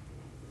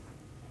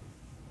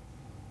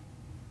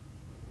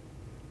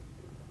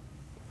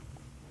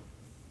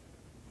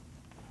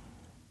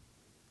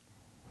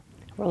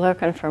 We're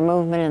looking for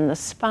movement in the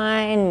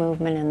spine,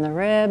 movement in the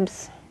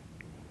ribs.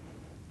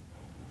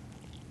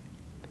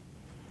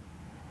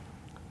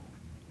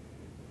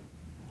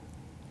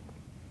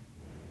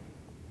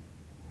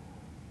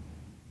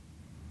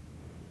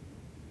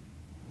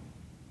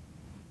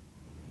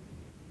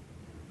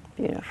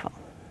 Beautiful.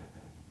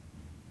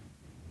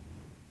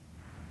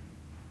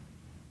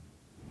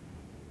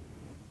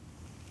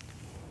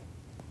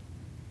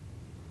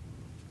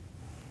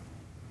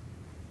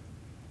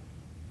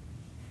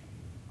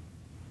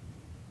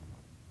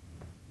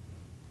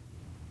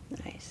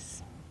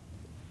 Nice.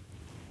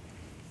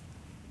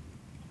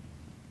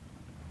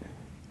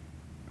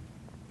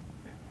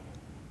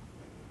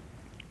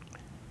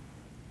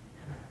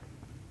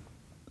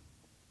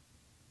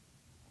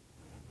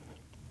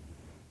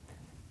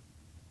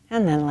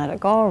 And then let it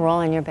go, roll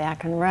on your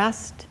back and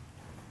rest.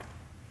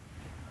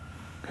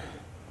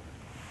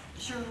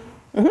 Sure.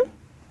 Mm-hmm.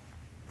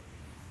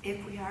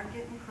 If we are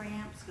getting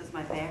cramps, because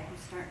my back was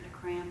starting to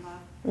cramp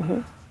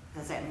up,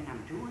 does that mean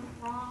I'm doing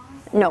it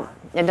wrong? No,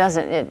 it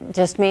doesn't. It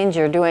just means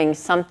you're doing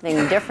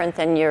something different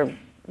than your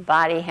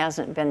body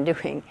hasn't been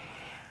doing.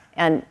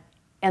 And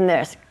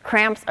there's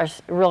cramps are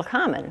real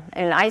common.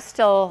 And I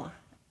still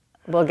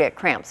will get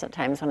cramps at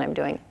times when I'm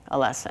doing a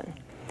lesson.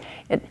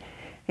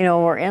 You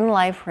know, we're in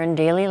life, we're in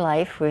daily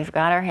life, we've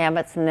got our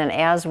habits, and then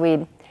as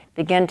we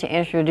begin to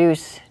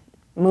introduce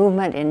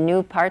movement in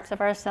new parts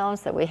of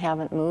ourselves that we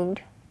haven't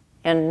moved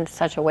in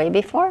such a way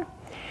before,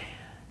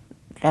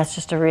 that's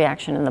just a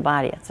reaction in the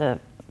body. It's a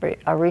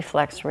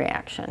reflex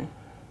reaction.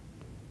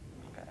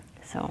 Okay.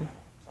 So,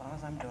 As long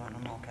as I'm doing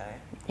them okay.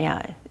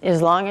 yeah,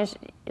 as long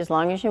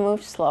as you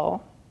move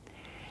slow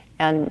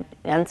and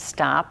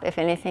stop if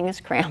anything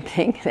is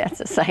cramping,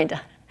 that's a sign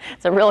to,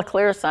 it's a real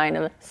clear sign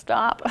of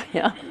stop,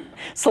 yeah,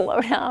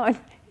 slow down.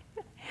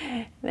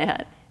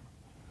 That.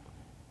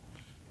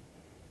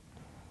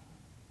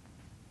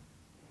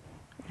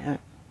 Yeah.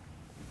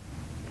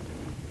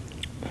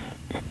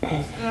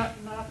 It's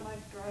not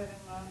like driving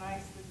on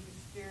ice that you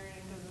steer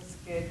into the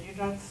skid. You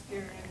don't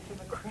steer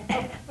into the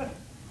cramp.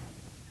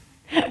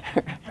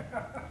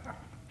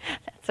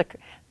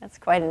 That's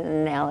quite an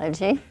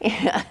analogy.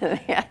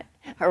 Yeah.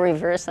 A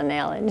reverse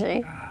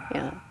analogy.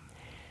 Yeah.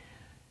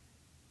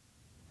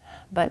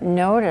 But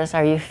notice,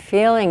 are you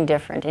feeling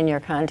different in your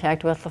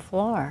contact with the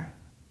floor?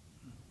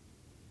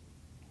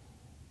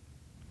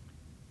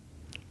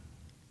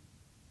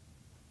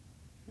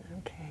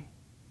 Okay.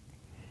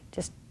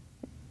 Just,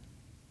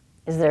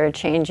 is there a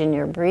change in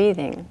your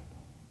breathing?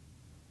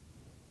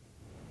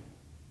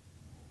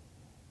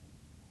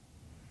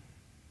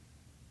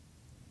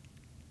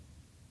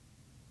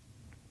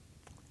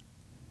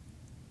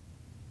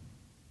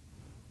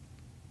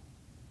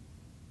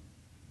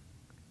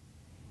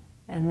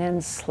 And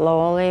then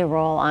slowly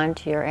roll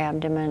onto your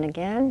abdomen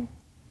again.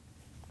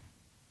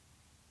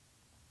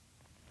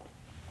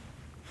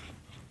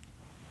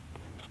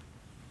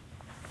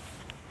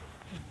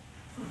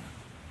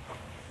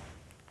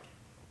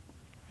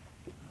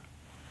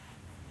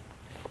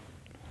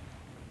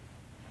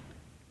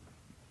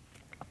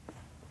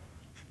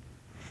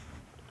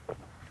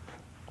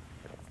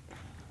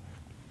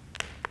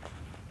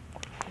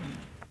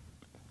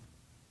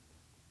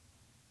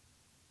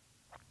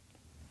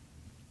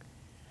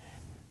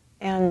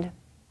 And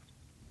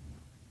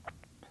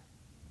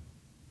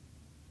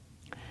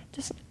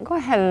just go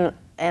ahead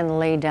and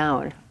lay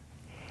down.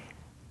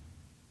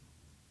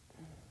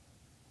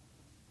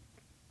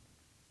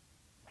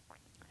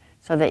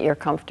 So that you're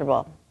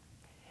comfortable.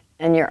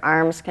 And your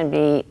arms can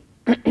be,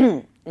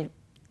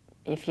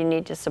 if you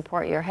need to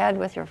support your head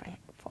with your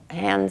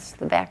hands,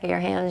 the back of your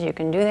hands, you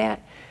can do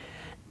that.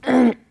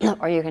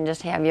 Or you can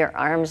just have your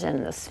arms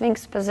in the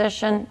Sphinx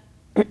position.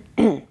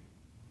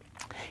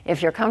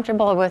 If you're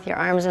comfortable with your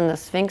arms in the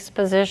Sphinx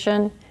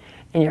position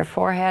and your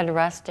forehead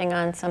resting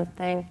on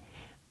something,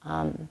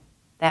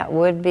 that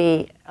would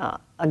be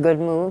a good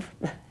move.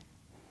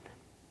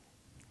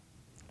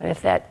 But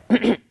if that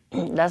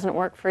doesn't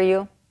work for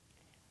you,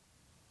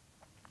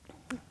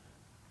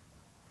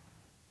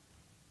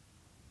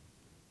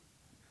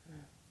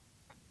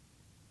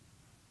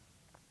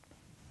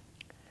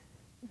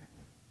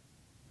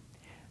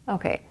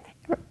 okay.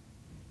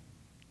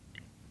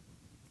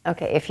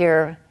 Okay, if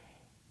you're,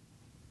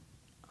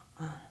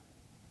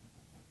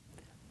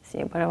 see,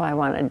 what do I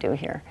want to do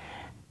here?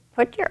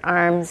 Put your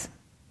arms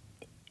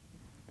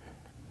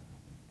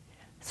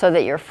so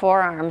that your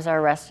forearms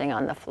are resting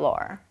on the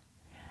floor,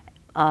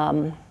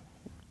 on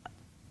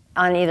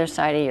either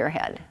side of your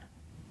head.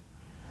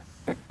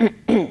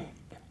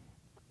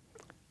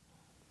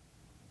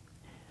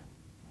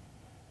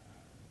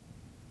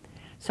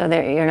 So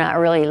that you're not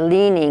really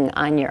leaning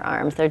on your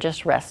arms, they're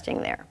just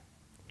resting there.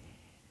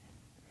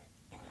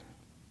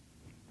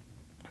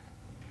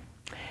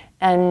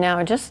 And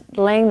now just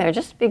laying there,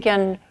 just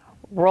begin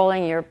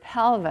rolling your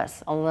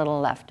pelvis a little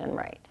left and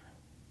right.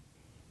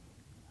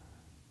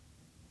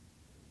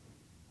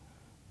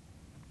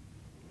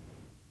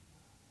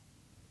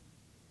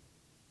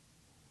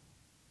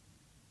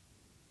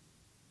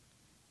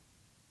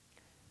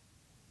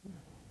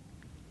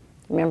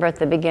 Remember at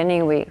the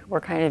beginning we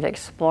were kind of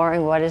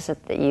exploring what is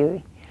it that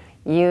you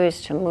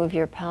use to move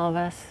your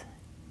pelvis.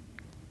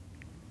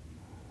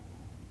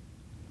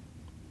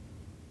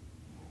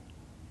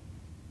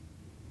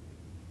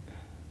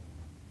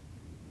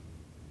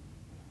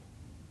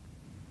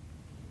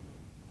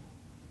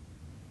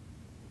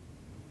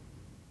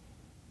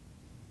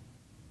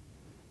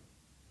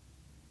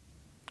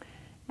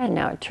 And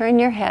now turn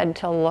your head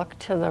to look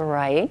to the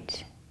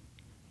right.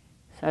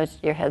 So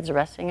your head's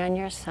resting on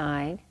your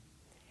side.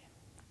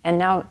 And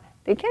now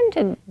begin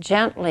to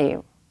gently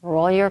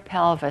roll your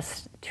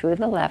pelvis to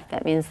the left.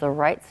 That means the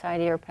right side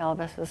of your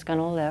pelvis is going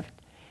to lift.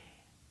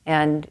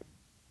 And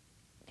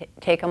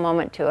take a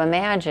moment to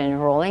imagine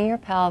rolling your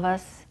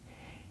pelvis,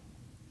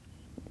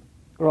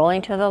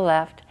 rolling to the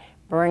left,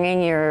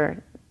 bringing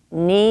your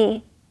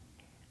knee,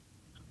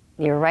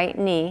 your right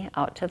knee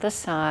out to the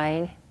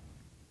side,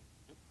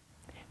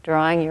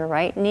 drawing your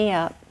right knee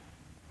up.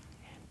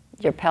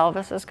 Your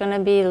pelvis is going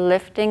to be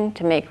lifting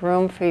to make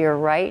room for your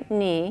right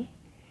knee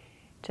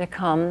to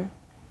come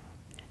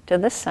to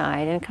the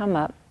side and come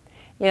up.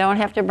 You don't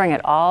have to bring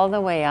it all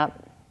the way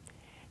up.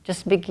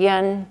 Just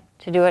begin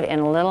to do it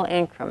in little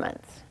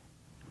increments.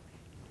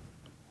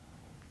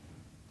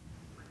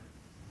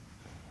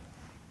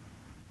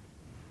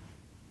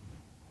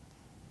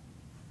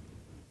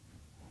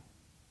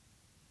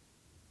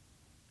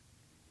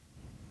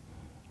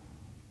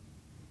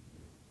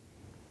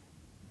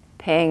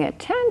 Paying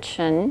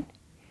attention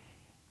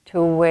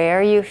to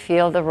where you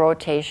feel the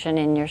rotation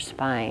in your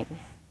spine.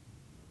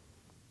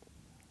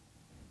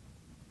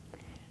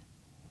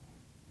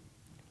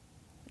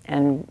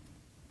 And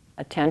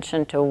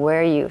attention to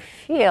where you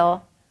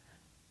feel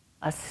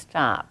a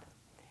stop.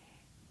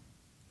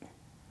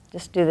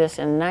 Just do this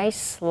in nice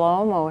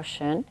slow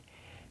motion.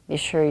 Be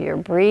sure you're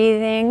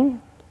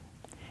breathing,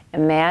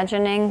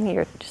 imagining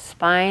your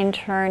spine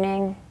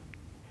turning,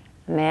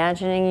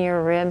 imagining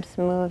your ribs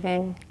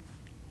moving.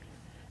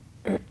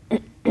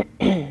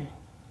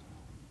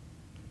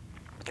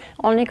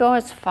 Only go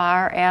as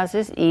far as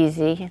is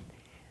easy.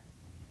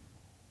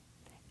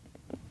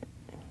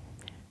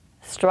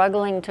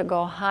 Struggling to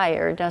go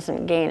higher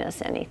doesn't gain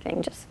us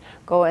anything. Just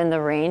go in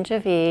the range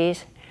of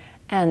ease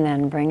and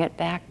then bring it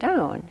back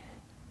down.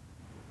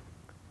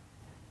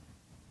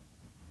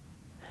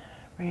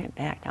 Bring it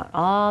back down,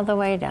 all the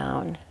way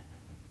down.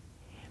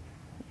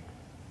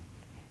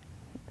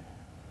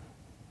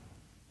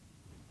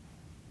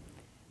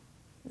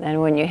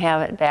 Then when you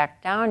have it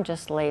back down,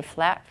 just lay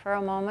flat for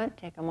a moment.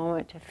 Take a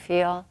moment to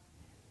feel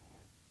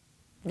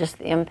just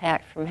the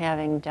impact from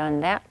having done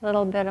that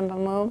little bit of a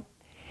move.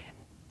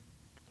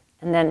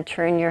 And then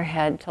turn your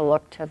head to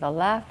look to the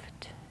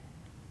left.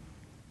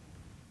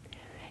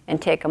 And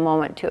take a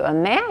moment to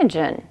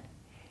imagine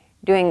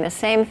doing the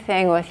same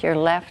thing with your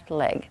left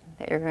leg.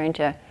 That you're going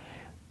to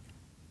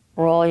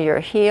roll your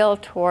heel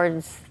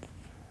towards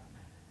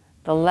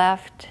the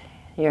left.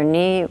 Your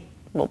knee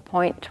will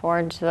point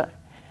towards the,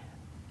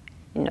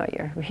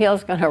 your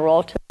heel's going to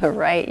roll to the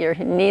right. Your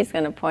knee's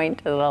going to point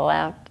to the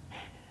left.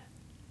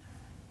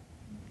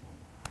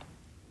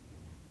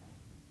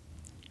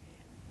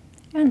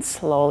 And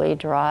slowly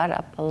draw it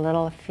up a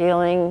little,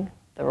 feeling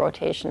the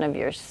rotation of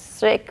your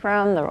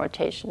sacrum, the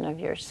rotation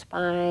of your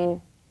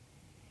spine,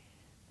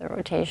 the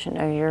rotation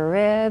of your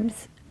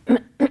ribs.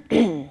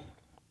 Mhm.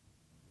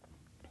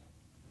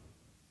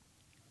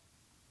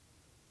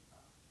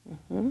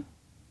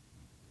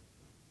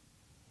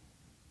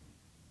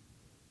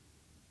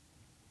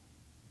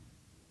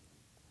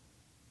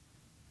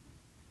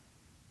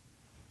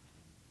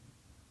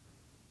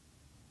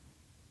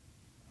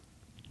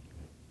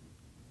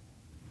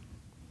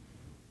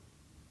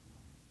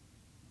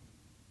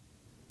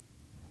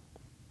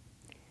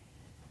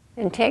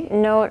 And take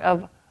note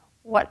of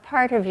what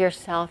part of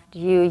yourself do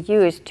you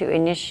use to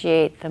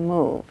initiate the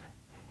move.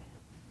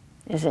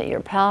 Is it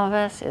your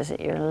pelvis? Is it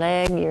your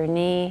leg, your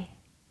knee?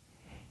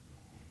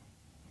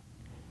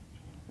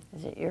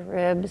 Is it your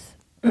ribs?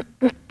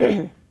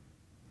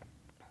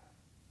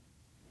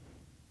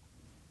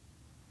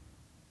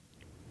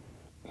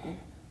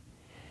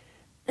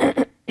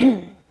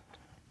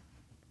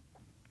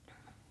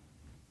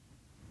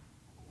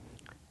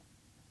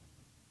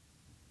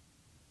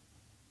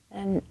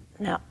 And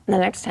now, the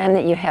next time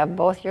that you have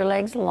both your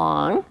legs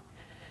long,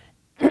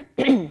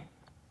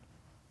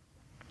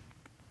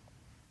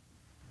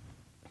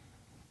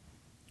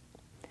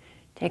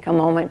 take a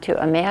moment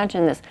to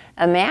imagine this.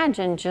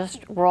 Imagine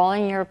just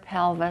rolling your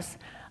pelvis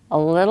a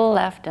little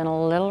left and a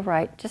little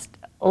right, just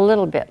a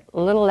little bit,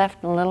 a little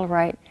left and a little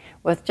right,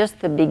 with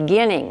just the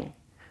beginning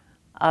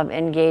of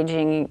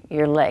engaging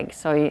your leg.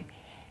 So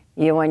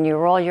when you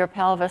roll your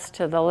pelvis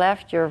to the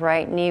left, your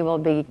right knee will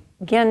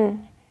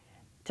begin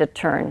to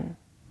turn,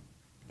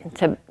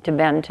 to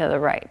bend to the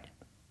right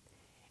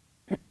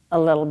a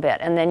little bit.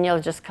 And then you'll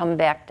just come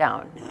back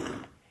down.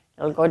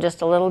 It'll go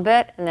just a little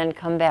bit and then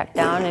come back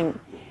down and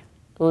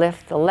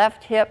lift the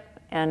left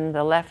hip, and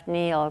the left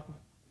knee will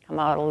come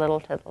out a little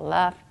to the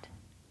left.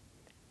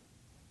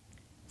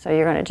 So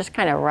you're going to just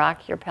kind of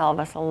rock your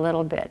pelvis a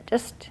little bit,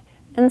 just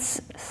in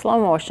slow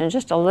motion,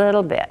 just a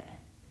little bit.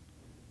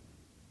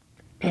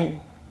 Just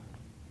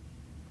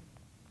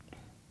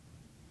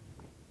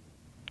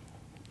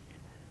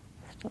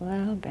a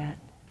little bit.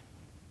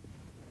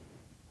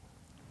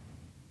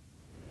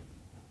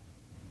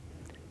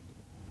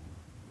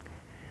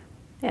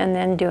 And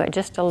then do it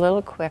just a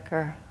little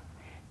quicker.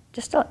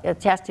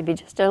 It has to be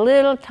just a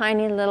little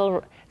tiny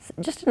little,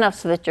 just enough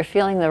so that you're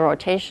feeling the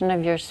rotation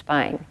of your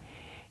spine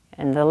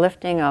and the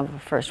lifting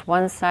of first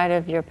one side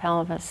of your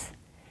pelvis,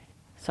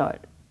 so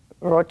it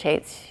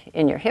rotates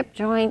in your hip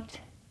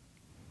joint,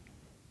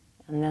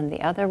 and then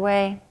the other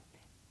way.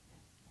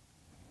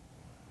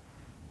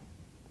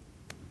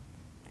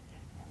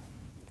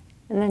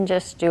 And then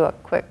just do a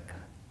quick,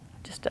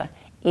 just a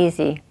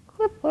easy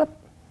whoop, whoop,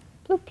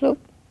 bloop, bloop,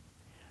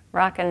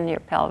 rocking your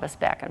pelvis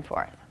back and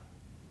forth.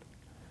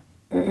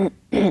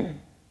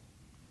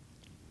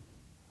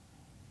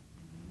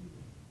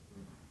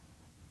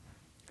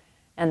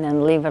 And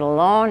then leave it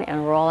alone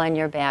and roll on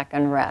your back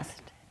and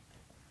rest.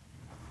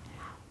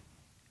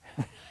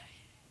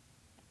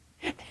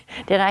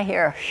 Did I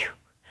hear a phew?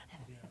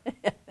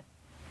 At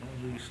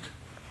least.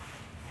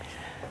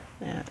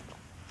 Yeah.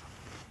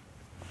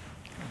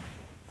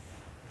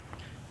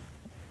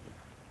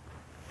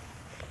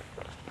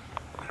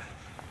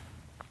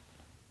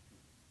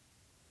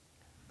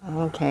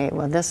 Okay,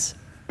 well this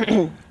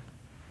there.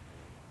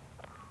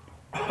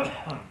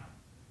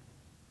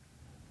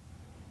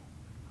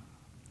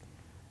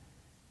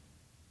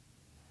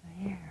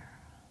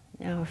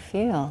 Now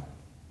feel.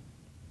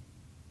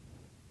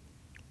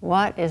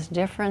 What is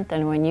different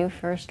than when you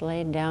first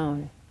laid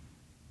down?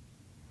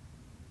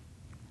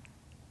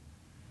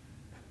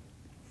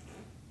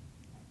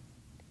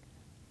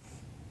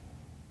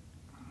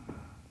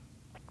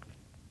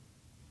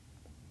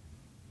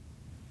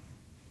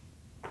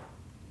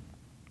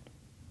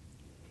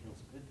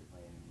 Feels good to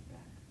lay on your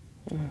back.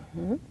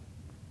 Mm-hmm.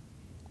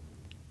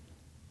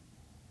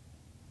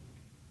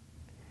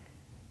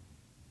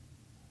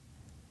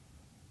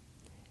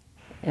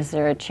 Is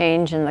there a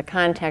change in the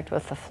contact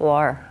with the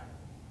floor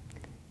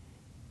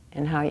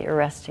and how you're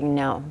resting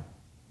now?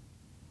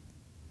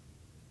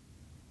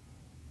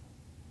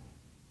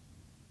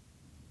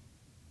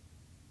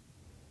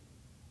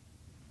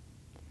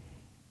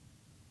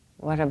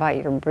 What about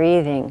your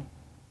breathing?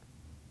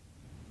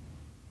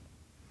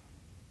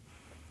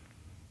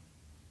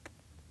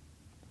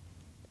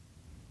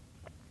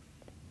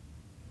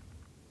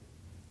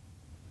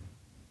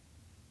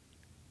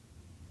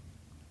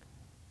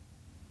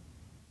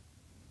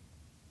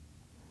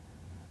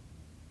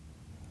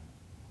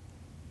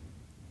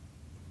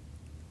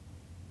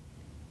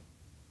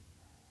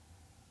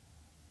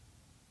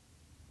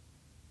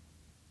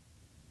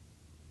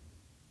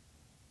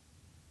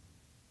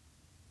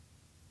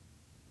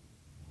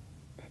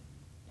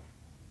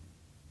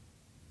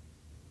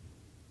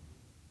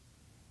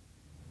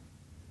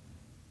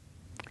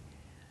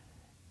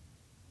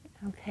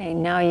 Okay,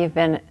 now you've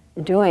been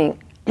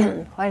doing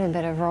quite a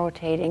bit of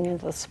rotating in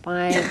the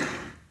spine.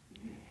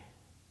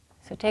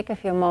 So take a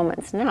few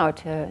moments now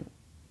to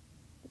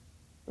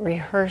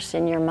rehearse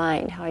in your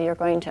mind how you're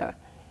going to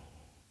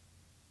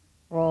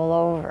roll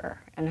over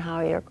and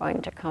how you're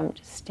going to come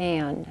to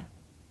stand.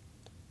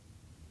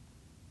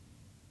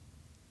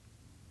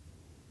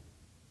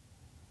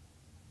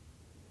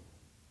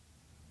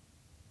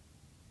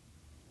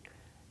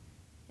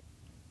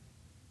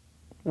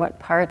 what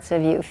parts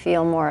of you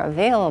feel more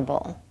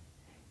available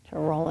to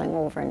rolling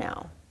over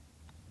now.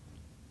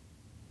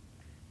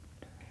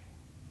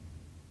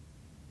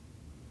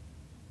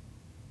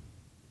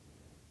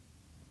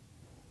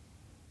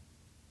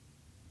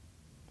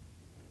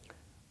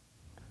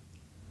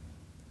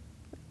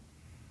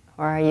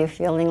 Or are you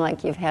feeling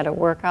like you've had a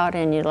workout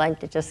and you'd like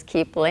to just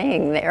keep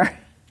laying there?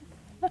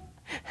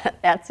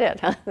 That's it,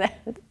 huh?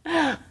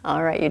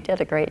 All right, you did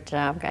a great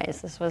job,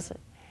 guys. This was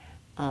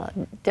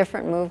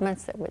different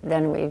movements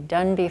than we've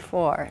done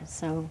before.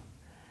 So,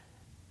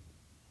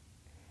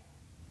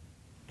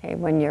 okay,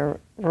 when you're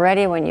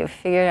ready, when you've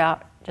figured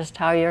out just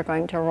how you're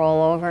going to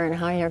roll over and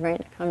how you're going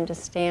to come to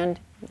stand,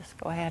 just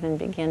go ahead and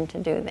begin to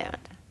do that.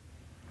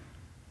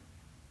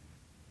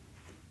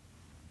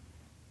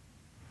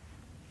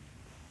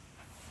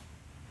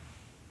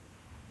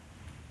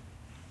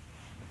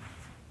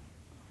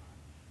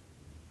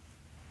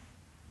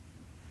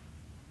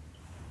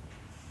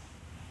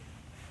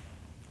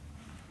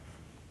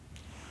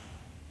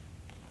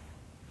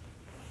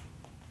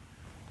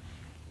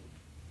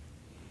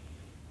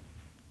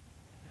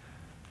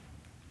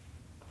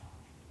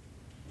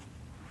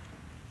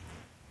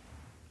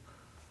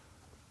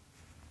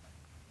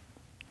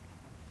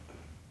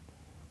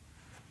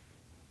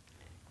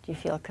 Do you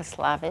feel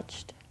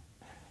kaslaviched?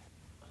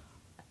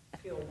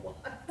 Feel what?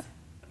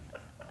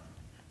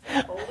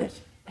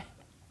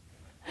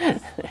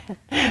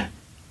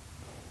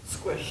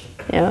 Squish.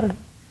 Yeah.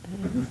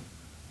 Feel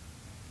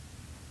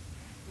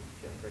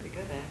pretty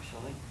good,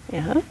 actually.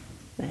 Yeah.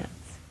 That's.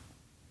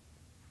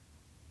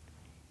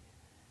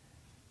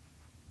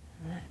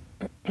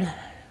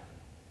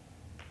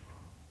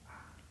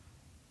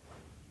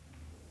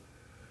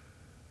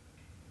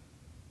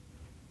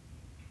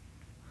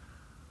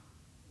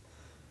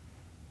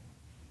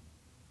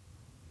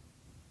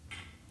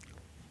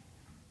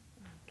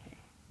 Okay.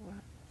 Well,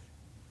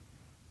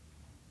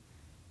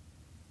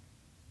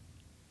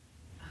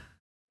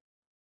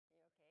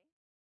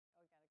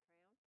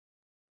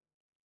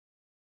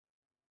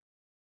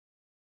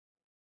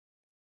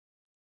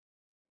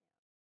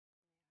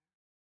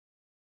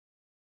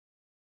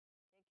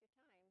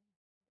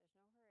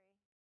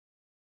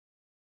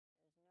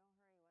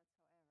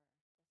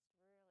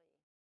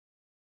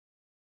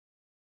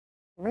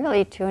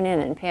 really tune in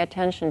and pay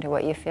attention to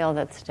what you feel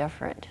that's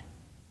different.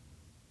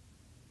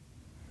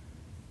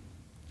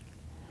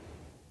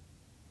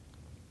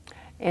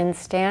 In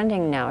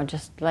standing now,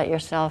 just let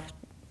yourself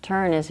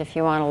turn as if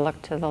you want to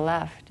look to the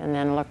left and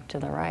then look to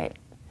the right.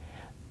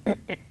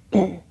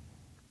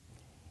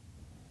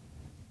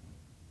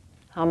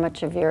 How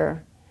much of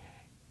your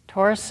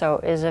torso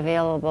is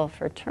available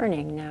for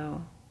turning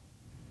now?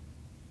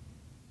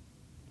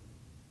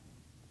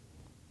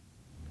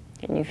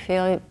 Can you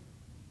feel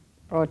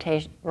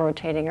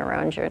rotating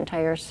around your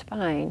entire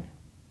spine?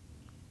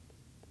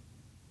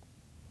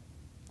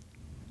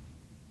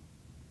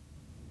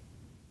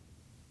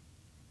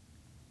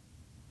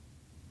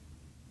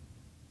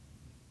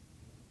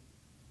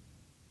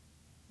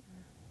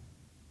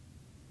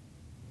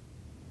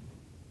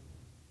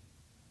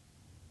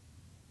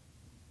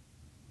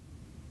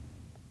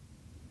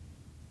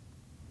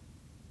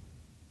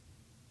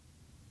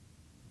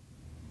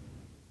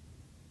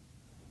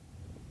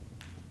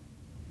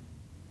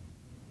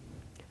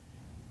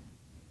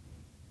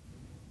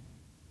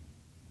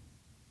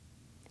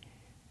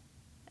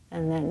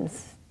 And then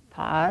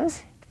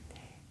pause.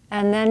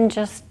 And then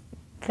just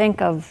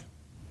think of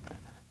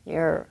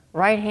your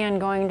right hand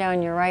going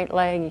down your right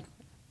leg,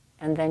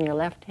 and then your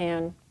left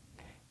hand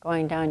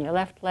going down your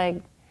left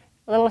leg.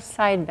 A little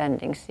side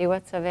bending. See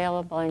what's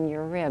available in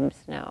your ribs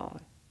now,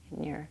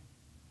 in your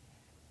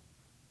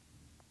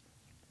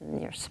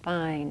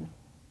spine.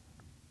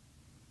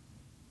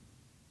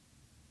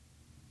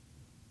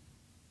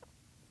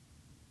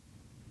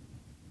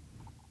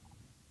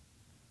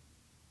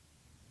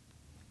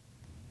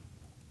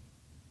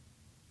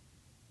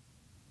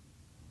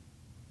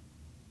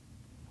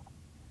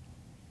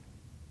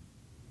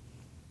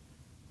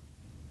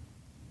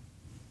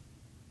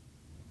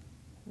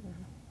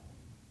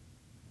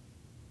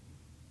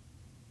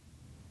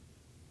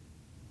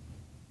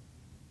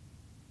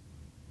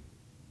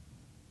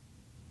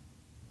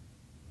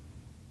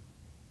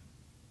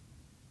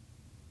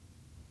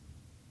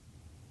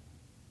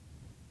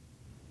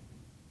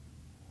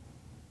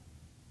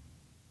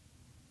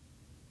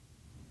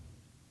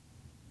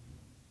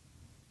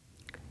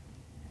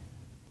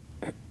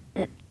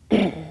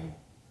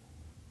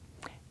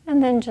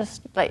 And then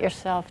just let your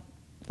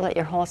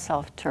whole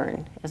self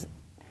turn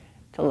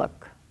to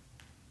look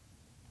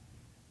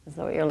as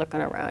though you're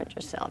looking around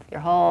yourself, your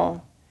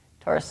whole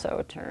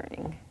torso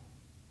turning.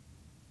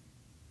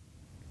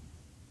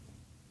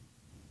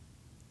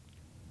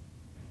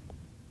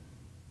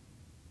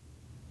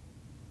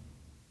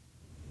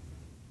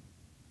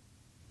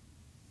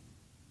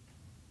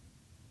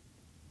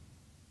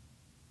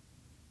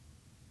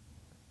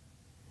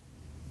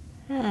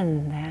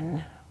 And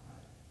then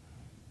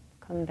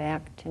come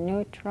back to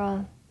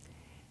neutral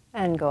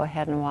and go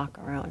ahead and walk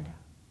around.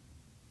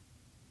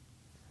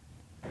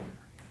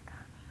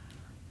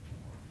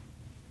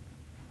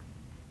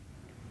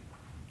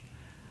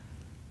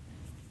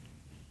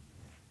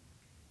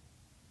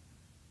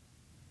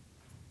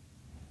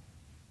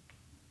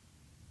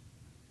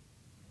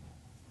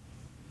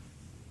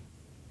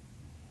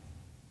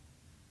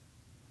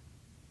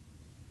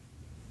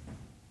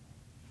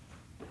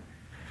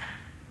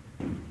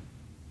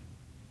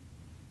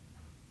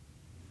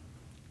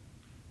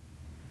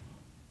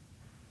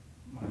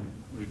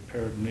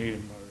 repaired knee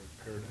and my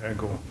repaired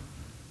ankle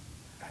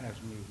has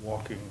me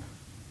walking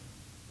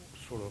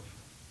sort of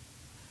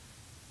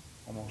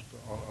almost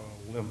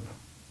a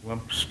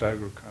limp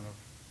stagger kind of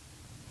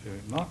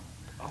feeling. Not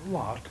a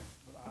lot,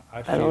 but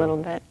I feel a little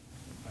bit.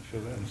 I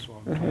feel that, and so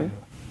I'm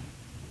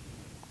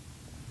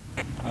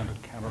trying to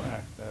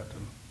counteract that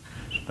and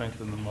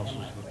strengthen the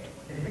muscles that,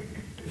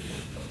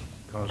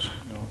 because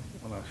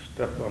when I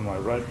step on my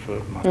right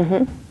foot,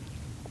 my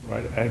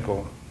right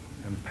ankle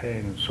in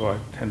pain, and so I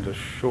tend to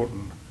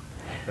shorten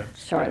that.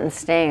 Shorten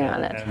staying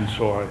on it. And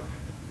so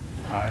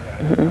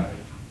I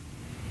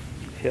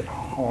hit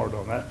hard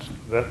on that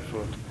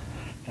foot,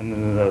 and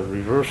then the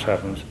reverse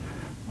happens.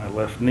 My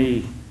left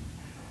knee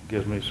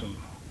gives me some,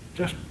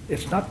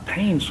 it's not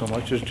pain so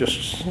much, it's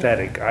just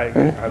static. I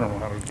don't know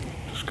how to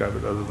describe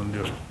it other than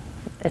just.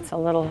 It's a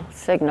little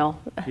signal.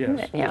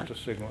 Yes, Yeah.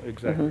 just a signal,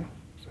 exactly.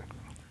 So,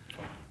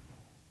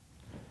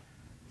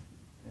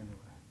 anyway,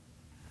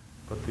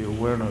 but the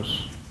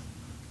awareness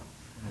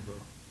of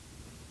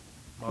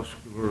the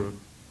muscular and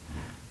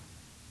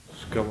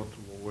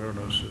skeletal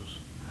awareness is,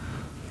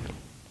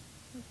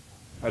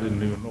 I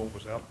didn't even know it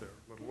was out there,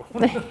 let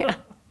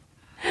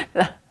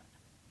alone.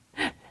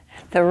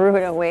 The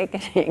rude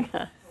awakening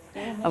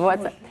of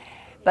what's.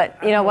 But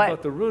you know what?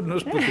 About the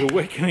rudeness, but the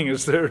awakening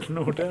is there,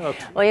 no doubt.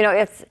 Well,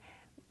 it's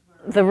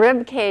the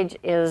rib cage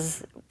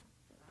is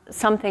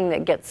something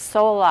that gets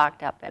so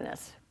locked up in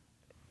us.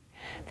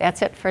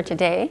 That's it for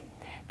today.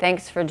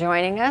 Thanks for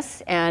joining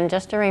us, and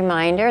just a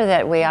reminder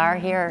that we are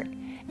here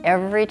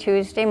every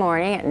Tuesday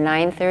morning at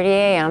 9:30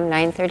 a.m.,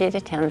 9:30 to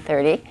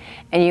 10:30,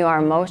 and you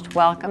are most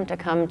welcome to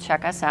come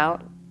check us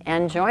out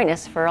and join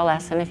us for a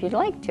lesson if you'd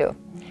like to.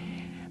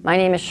 My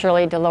name is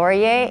Shirley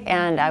Delorier,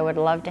 and I would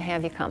love to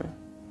have you come.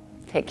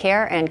 Take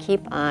care and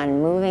keep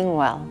on moving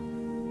well.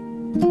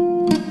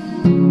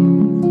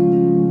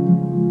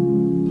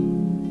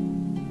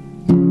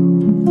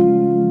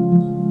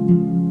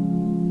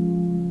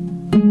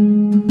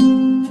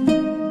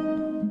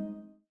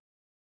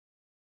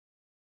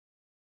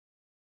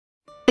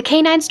 The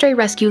Canine Stray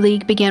Rescue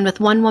League began with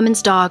one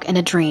woman's dog and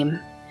a dream.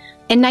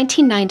 In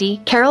 1990,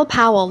 Carol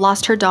Powell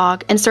lost her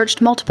dog and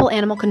searched multiple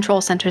animal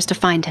control centers to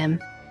find him.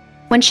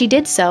 When she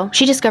did so,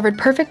 she discovered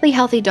perfectly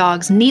healthy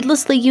dogs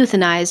needlessly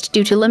euthanized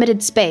due to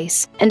limited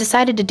space and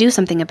decided to do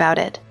something about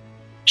it.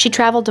 She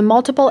traveled to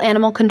multiple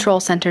animal control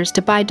centers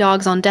to buy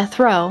dogs on death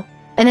row,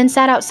 and then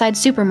sat outside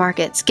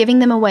supermarkets giving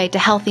them away to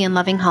healthy and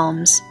loving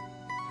homes.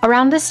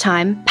 Around this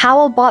time,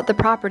 Powell bought the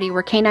property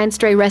where Canine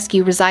Stray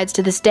Rescue resides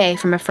to this day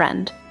from a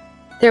friend.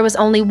 There was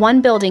only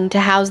one building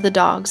to house the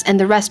dogs, and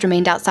the rest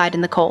remained outside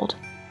in the cold.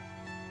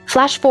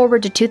 Flash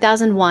forward to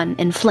 2001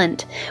 in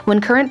Flint, when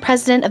current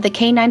president of the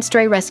Canine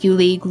Stray Rescue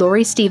League,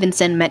 Lori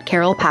Stevenson, met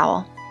Carol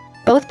Powell.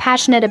 Both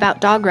passionate about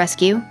dog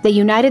rescue, they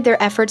united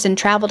their efforts and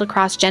traveled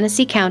across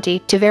Genesee County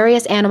to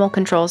various animal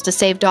controls to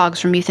save dogs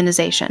from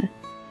euthanization.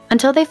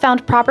 Until they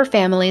found proper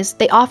families,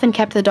 they often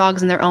kept the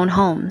dogs in their own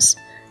homes.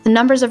 The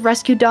numbers of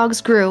rescued dogs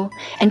grew,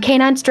 and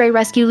Canine Stray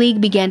Rescue League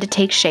began to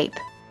take shape.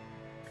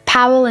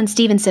 Powell and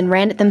Stevenson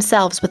ran it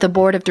themselves with a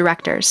board of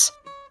directors.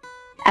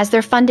 As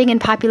their funding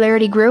and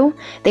popularity grew,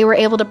 they were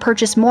able to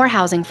purchase more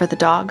housing for the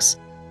dogs.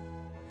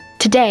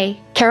 Today,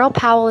 Carol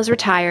Powell is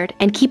retired,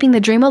 and keeping the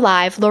dream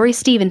alive, Lori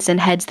Stevenson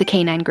heads the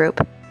canine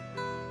group.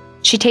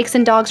 She takes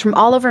in dogs from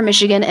all over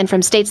Michigan and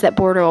from states that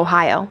border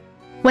Ohio.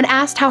 When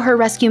asked how her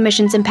rescue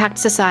missions impact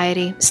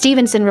society,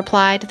 Stevenson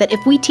replied that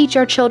if we teach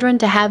our children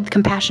to have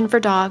compassion for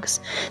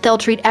dogs, they'll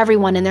treat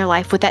everyone in their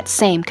life with that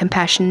same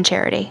compassion and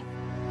charity.